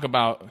want to talk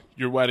about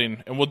your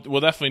wedding, and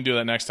we'll definitely do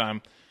that next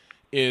time,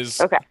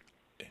 is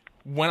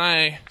when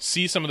I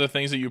see some of the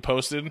things that you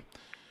posted,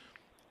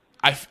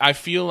 I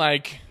feel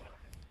like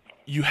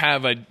you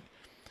have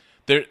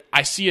there's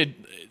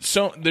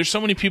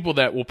so many people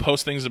that will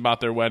post things about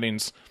their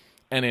weddings,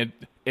 and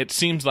it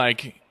seems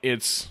like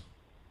it's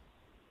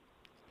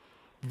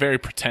very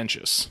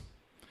pretentious.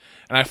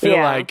 And I feel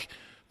like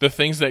the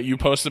things that you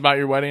post about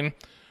your wedding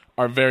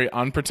are very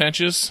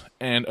unpretentious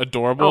and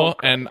adorable,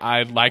 and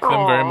I like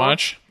them very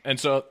much. And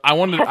so I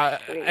wanted,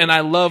 and I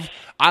love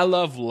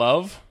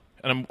love,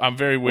 and I'm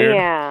very weird.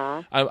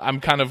 Yeah. I'm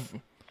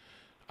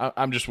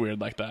just weird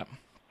like that.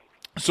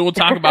 So we'll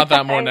talk about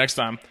that more next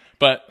time.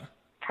 But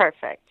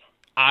perfect.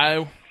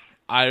 I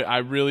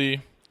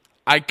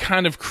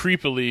kind of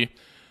creepily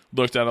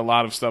looked at a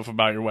lot of stuff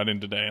about your wedding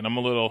today, and I'm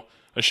a little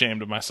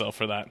ashamed of myself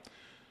for that.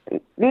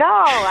 No,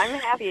 I'm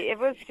happy. It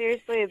was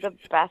seriously the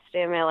best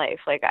day of my life.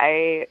 Like,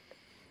 I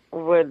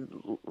would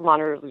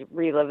want to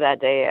relive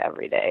that day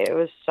every day. It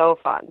was so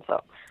fun.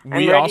 So I'm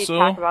ready to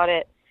talk about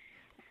it.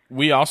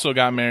 We also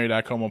got married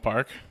at Como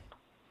Park.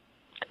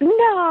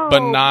 No,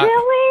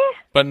 really?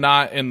 But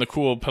not in the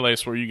cool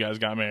place where you guys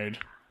got married.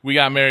 We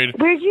got married.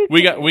 Where'd you?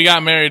 We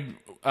got married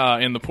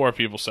in the poor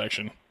people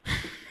section.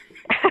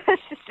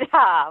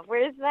 Stop.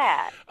 Where's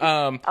that?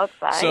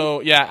 Outside.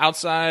 So yeah,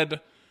 outside.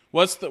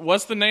 What's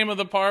the name of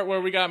the part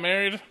where we got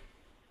married?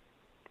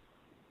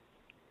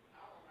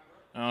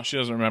 Oh, she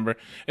doesn't remember.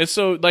 It's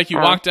so like you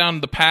walk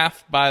down the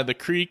path by the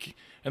creek,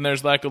 and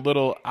there's like a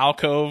little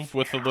alcove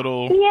with a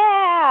little.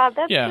 Yeah,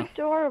 that's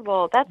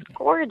adorable. That's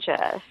gorgeous.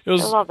 I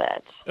love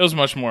it. It was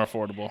much more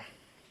affordable.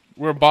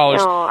 We're ballers.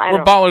 No,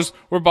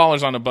 we're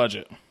ballers on a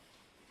budget.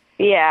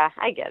 Yeah,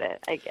 I get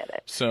it.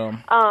 So.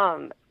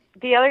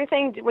 The other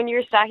thing, when you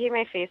were stalking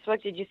my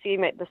Facebook, did you see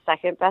the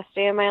second best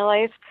day of my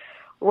life?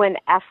 When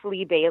F.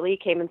 Lee Bailey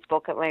came and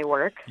spoke at my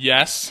work.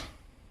 Yes,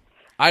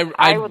 I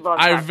would love.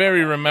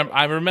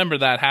 I remember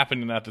that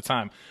happening at the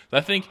time.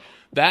 I think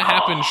that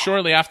happened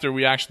shortly after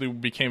we actually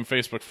became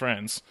Facebook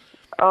friends.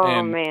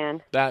 Oh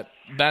man, that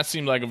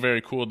seemed like a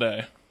very cool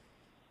day.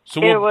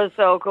 So it was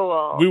so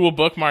cool. We will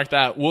bookmark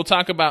that. We'll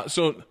talk about.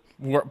 So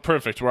we're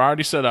perfect. We're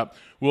already set up.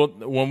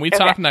 When we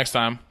talk next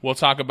time, we'll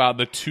talk about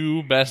the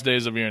 2 best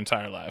days of your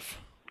entire life.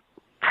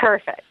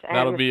 Perfect.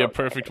 That'll be a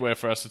perfect way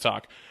for us to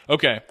talk.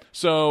 Okay,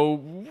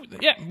 so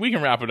yeah, we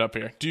can wrap it up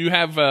here. Do you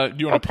have? Do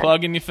you want to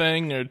plug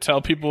anything or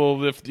tell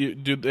people if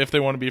they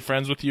want to be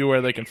friends with you,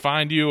 where they can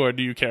find you, or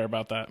do you care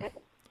about that?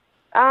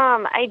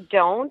 I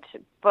don't,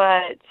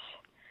 but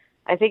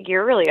I think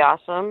you're really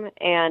awesome,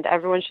 and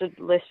everyone should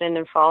listen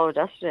and follow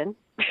Dustin.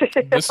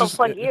 I'll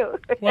plug you.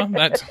 Well,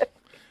 let's.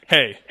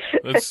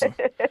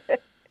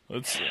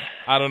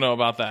 I don't know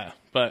about that,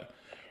 but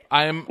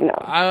I am. No.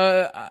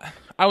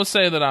 I would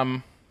say that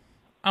I'm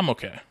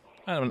okay.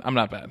 I'm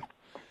not bad.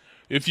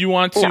 If you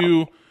want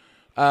to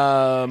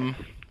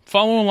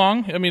follow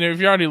along, I mean, if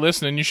you're already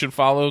listening, you should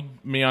follow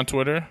me on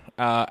Twitter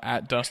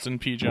at Dustin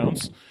P.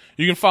 Jones.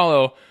 You can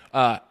follow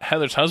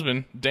Heather's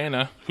husband,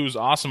 Dana, who's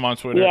awesome on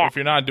Twitter. Yeah. If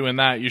you're not doing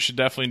that, you should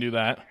definitely do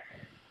that.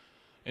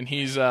 And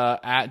he's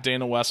at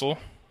Dana Wessel.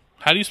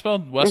 How do you spell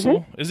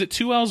Wessel? Mm-hmm. Is it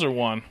 2 L's or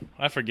 1?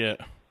 I forget.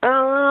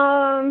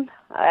 Wessel.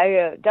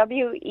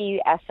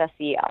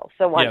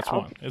 So 1 L.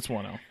 Yeah, it's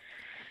 1 L.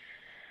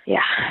 Yeah.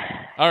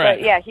 All right.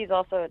 But yeah, he's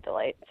also a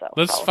delight. So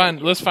let's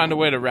find a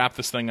way to wrap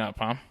this thing up,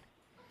 huh?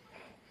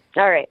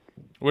 All right.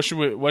 What should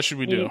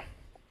we do?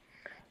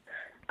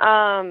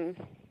 I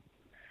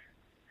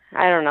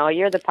don't know.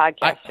 You're the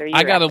podcaster.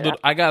 I got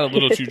a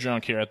little too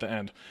drunk here at the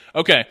end.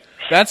 Okay,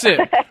 that's it.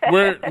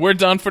 We're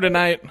done for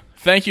tonight.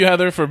 Thank you,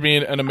 Heather, for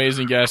being an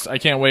amazing guest. I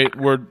can't wait.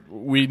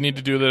 We need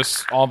to do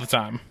this all the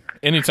time.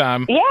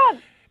 Anytime. Yeah.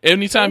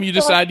 Anytime you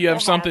decide you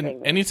have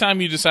something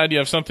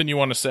you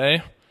want to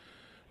say,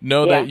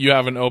 know that you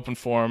have an open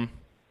forum.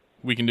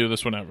 We can do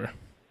this whenever.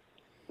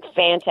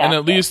 Fantastic. And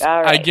at least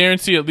I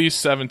guarantee at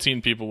least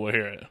 17 people will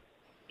hear it.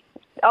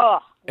 Oh,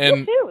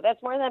 me too.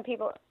 That's more than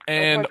people.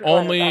 And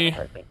only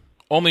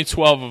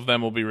 12 of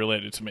them will be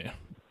related to me.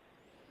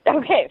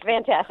 Okay,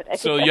 fantastic.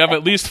 So you have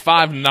at least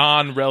 5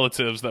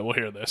 non-relatives that will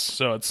hear this.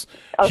 So it's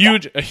a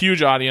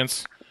huge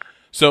audience.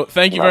 So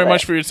thank you very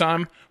much for your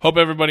time. Hope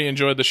everybody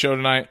enjoyed the show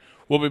tonight.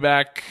 We'll be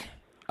back.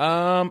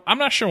 I'm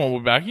not sure when we'll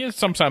be back. Yeah,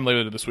 sometime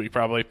later this week,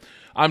 probably.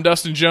 I'm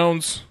Dustin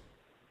Jones.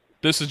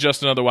 This is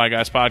Just Another White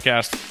Guys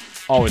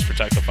podcast. Always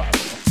protect the 5.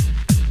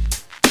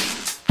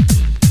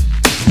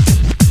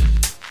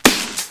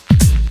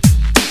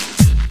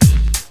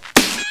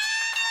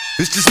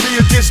 It's just me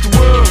against the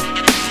world.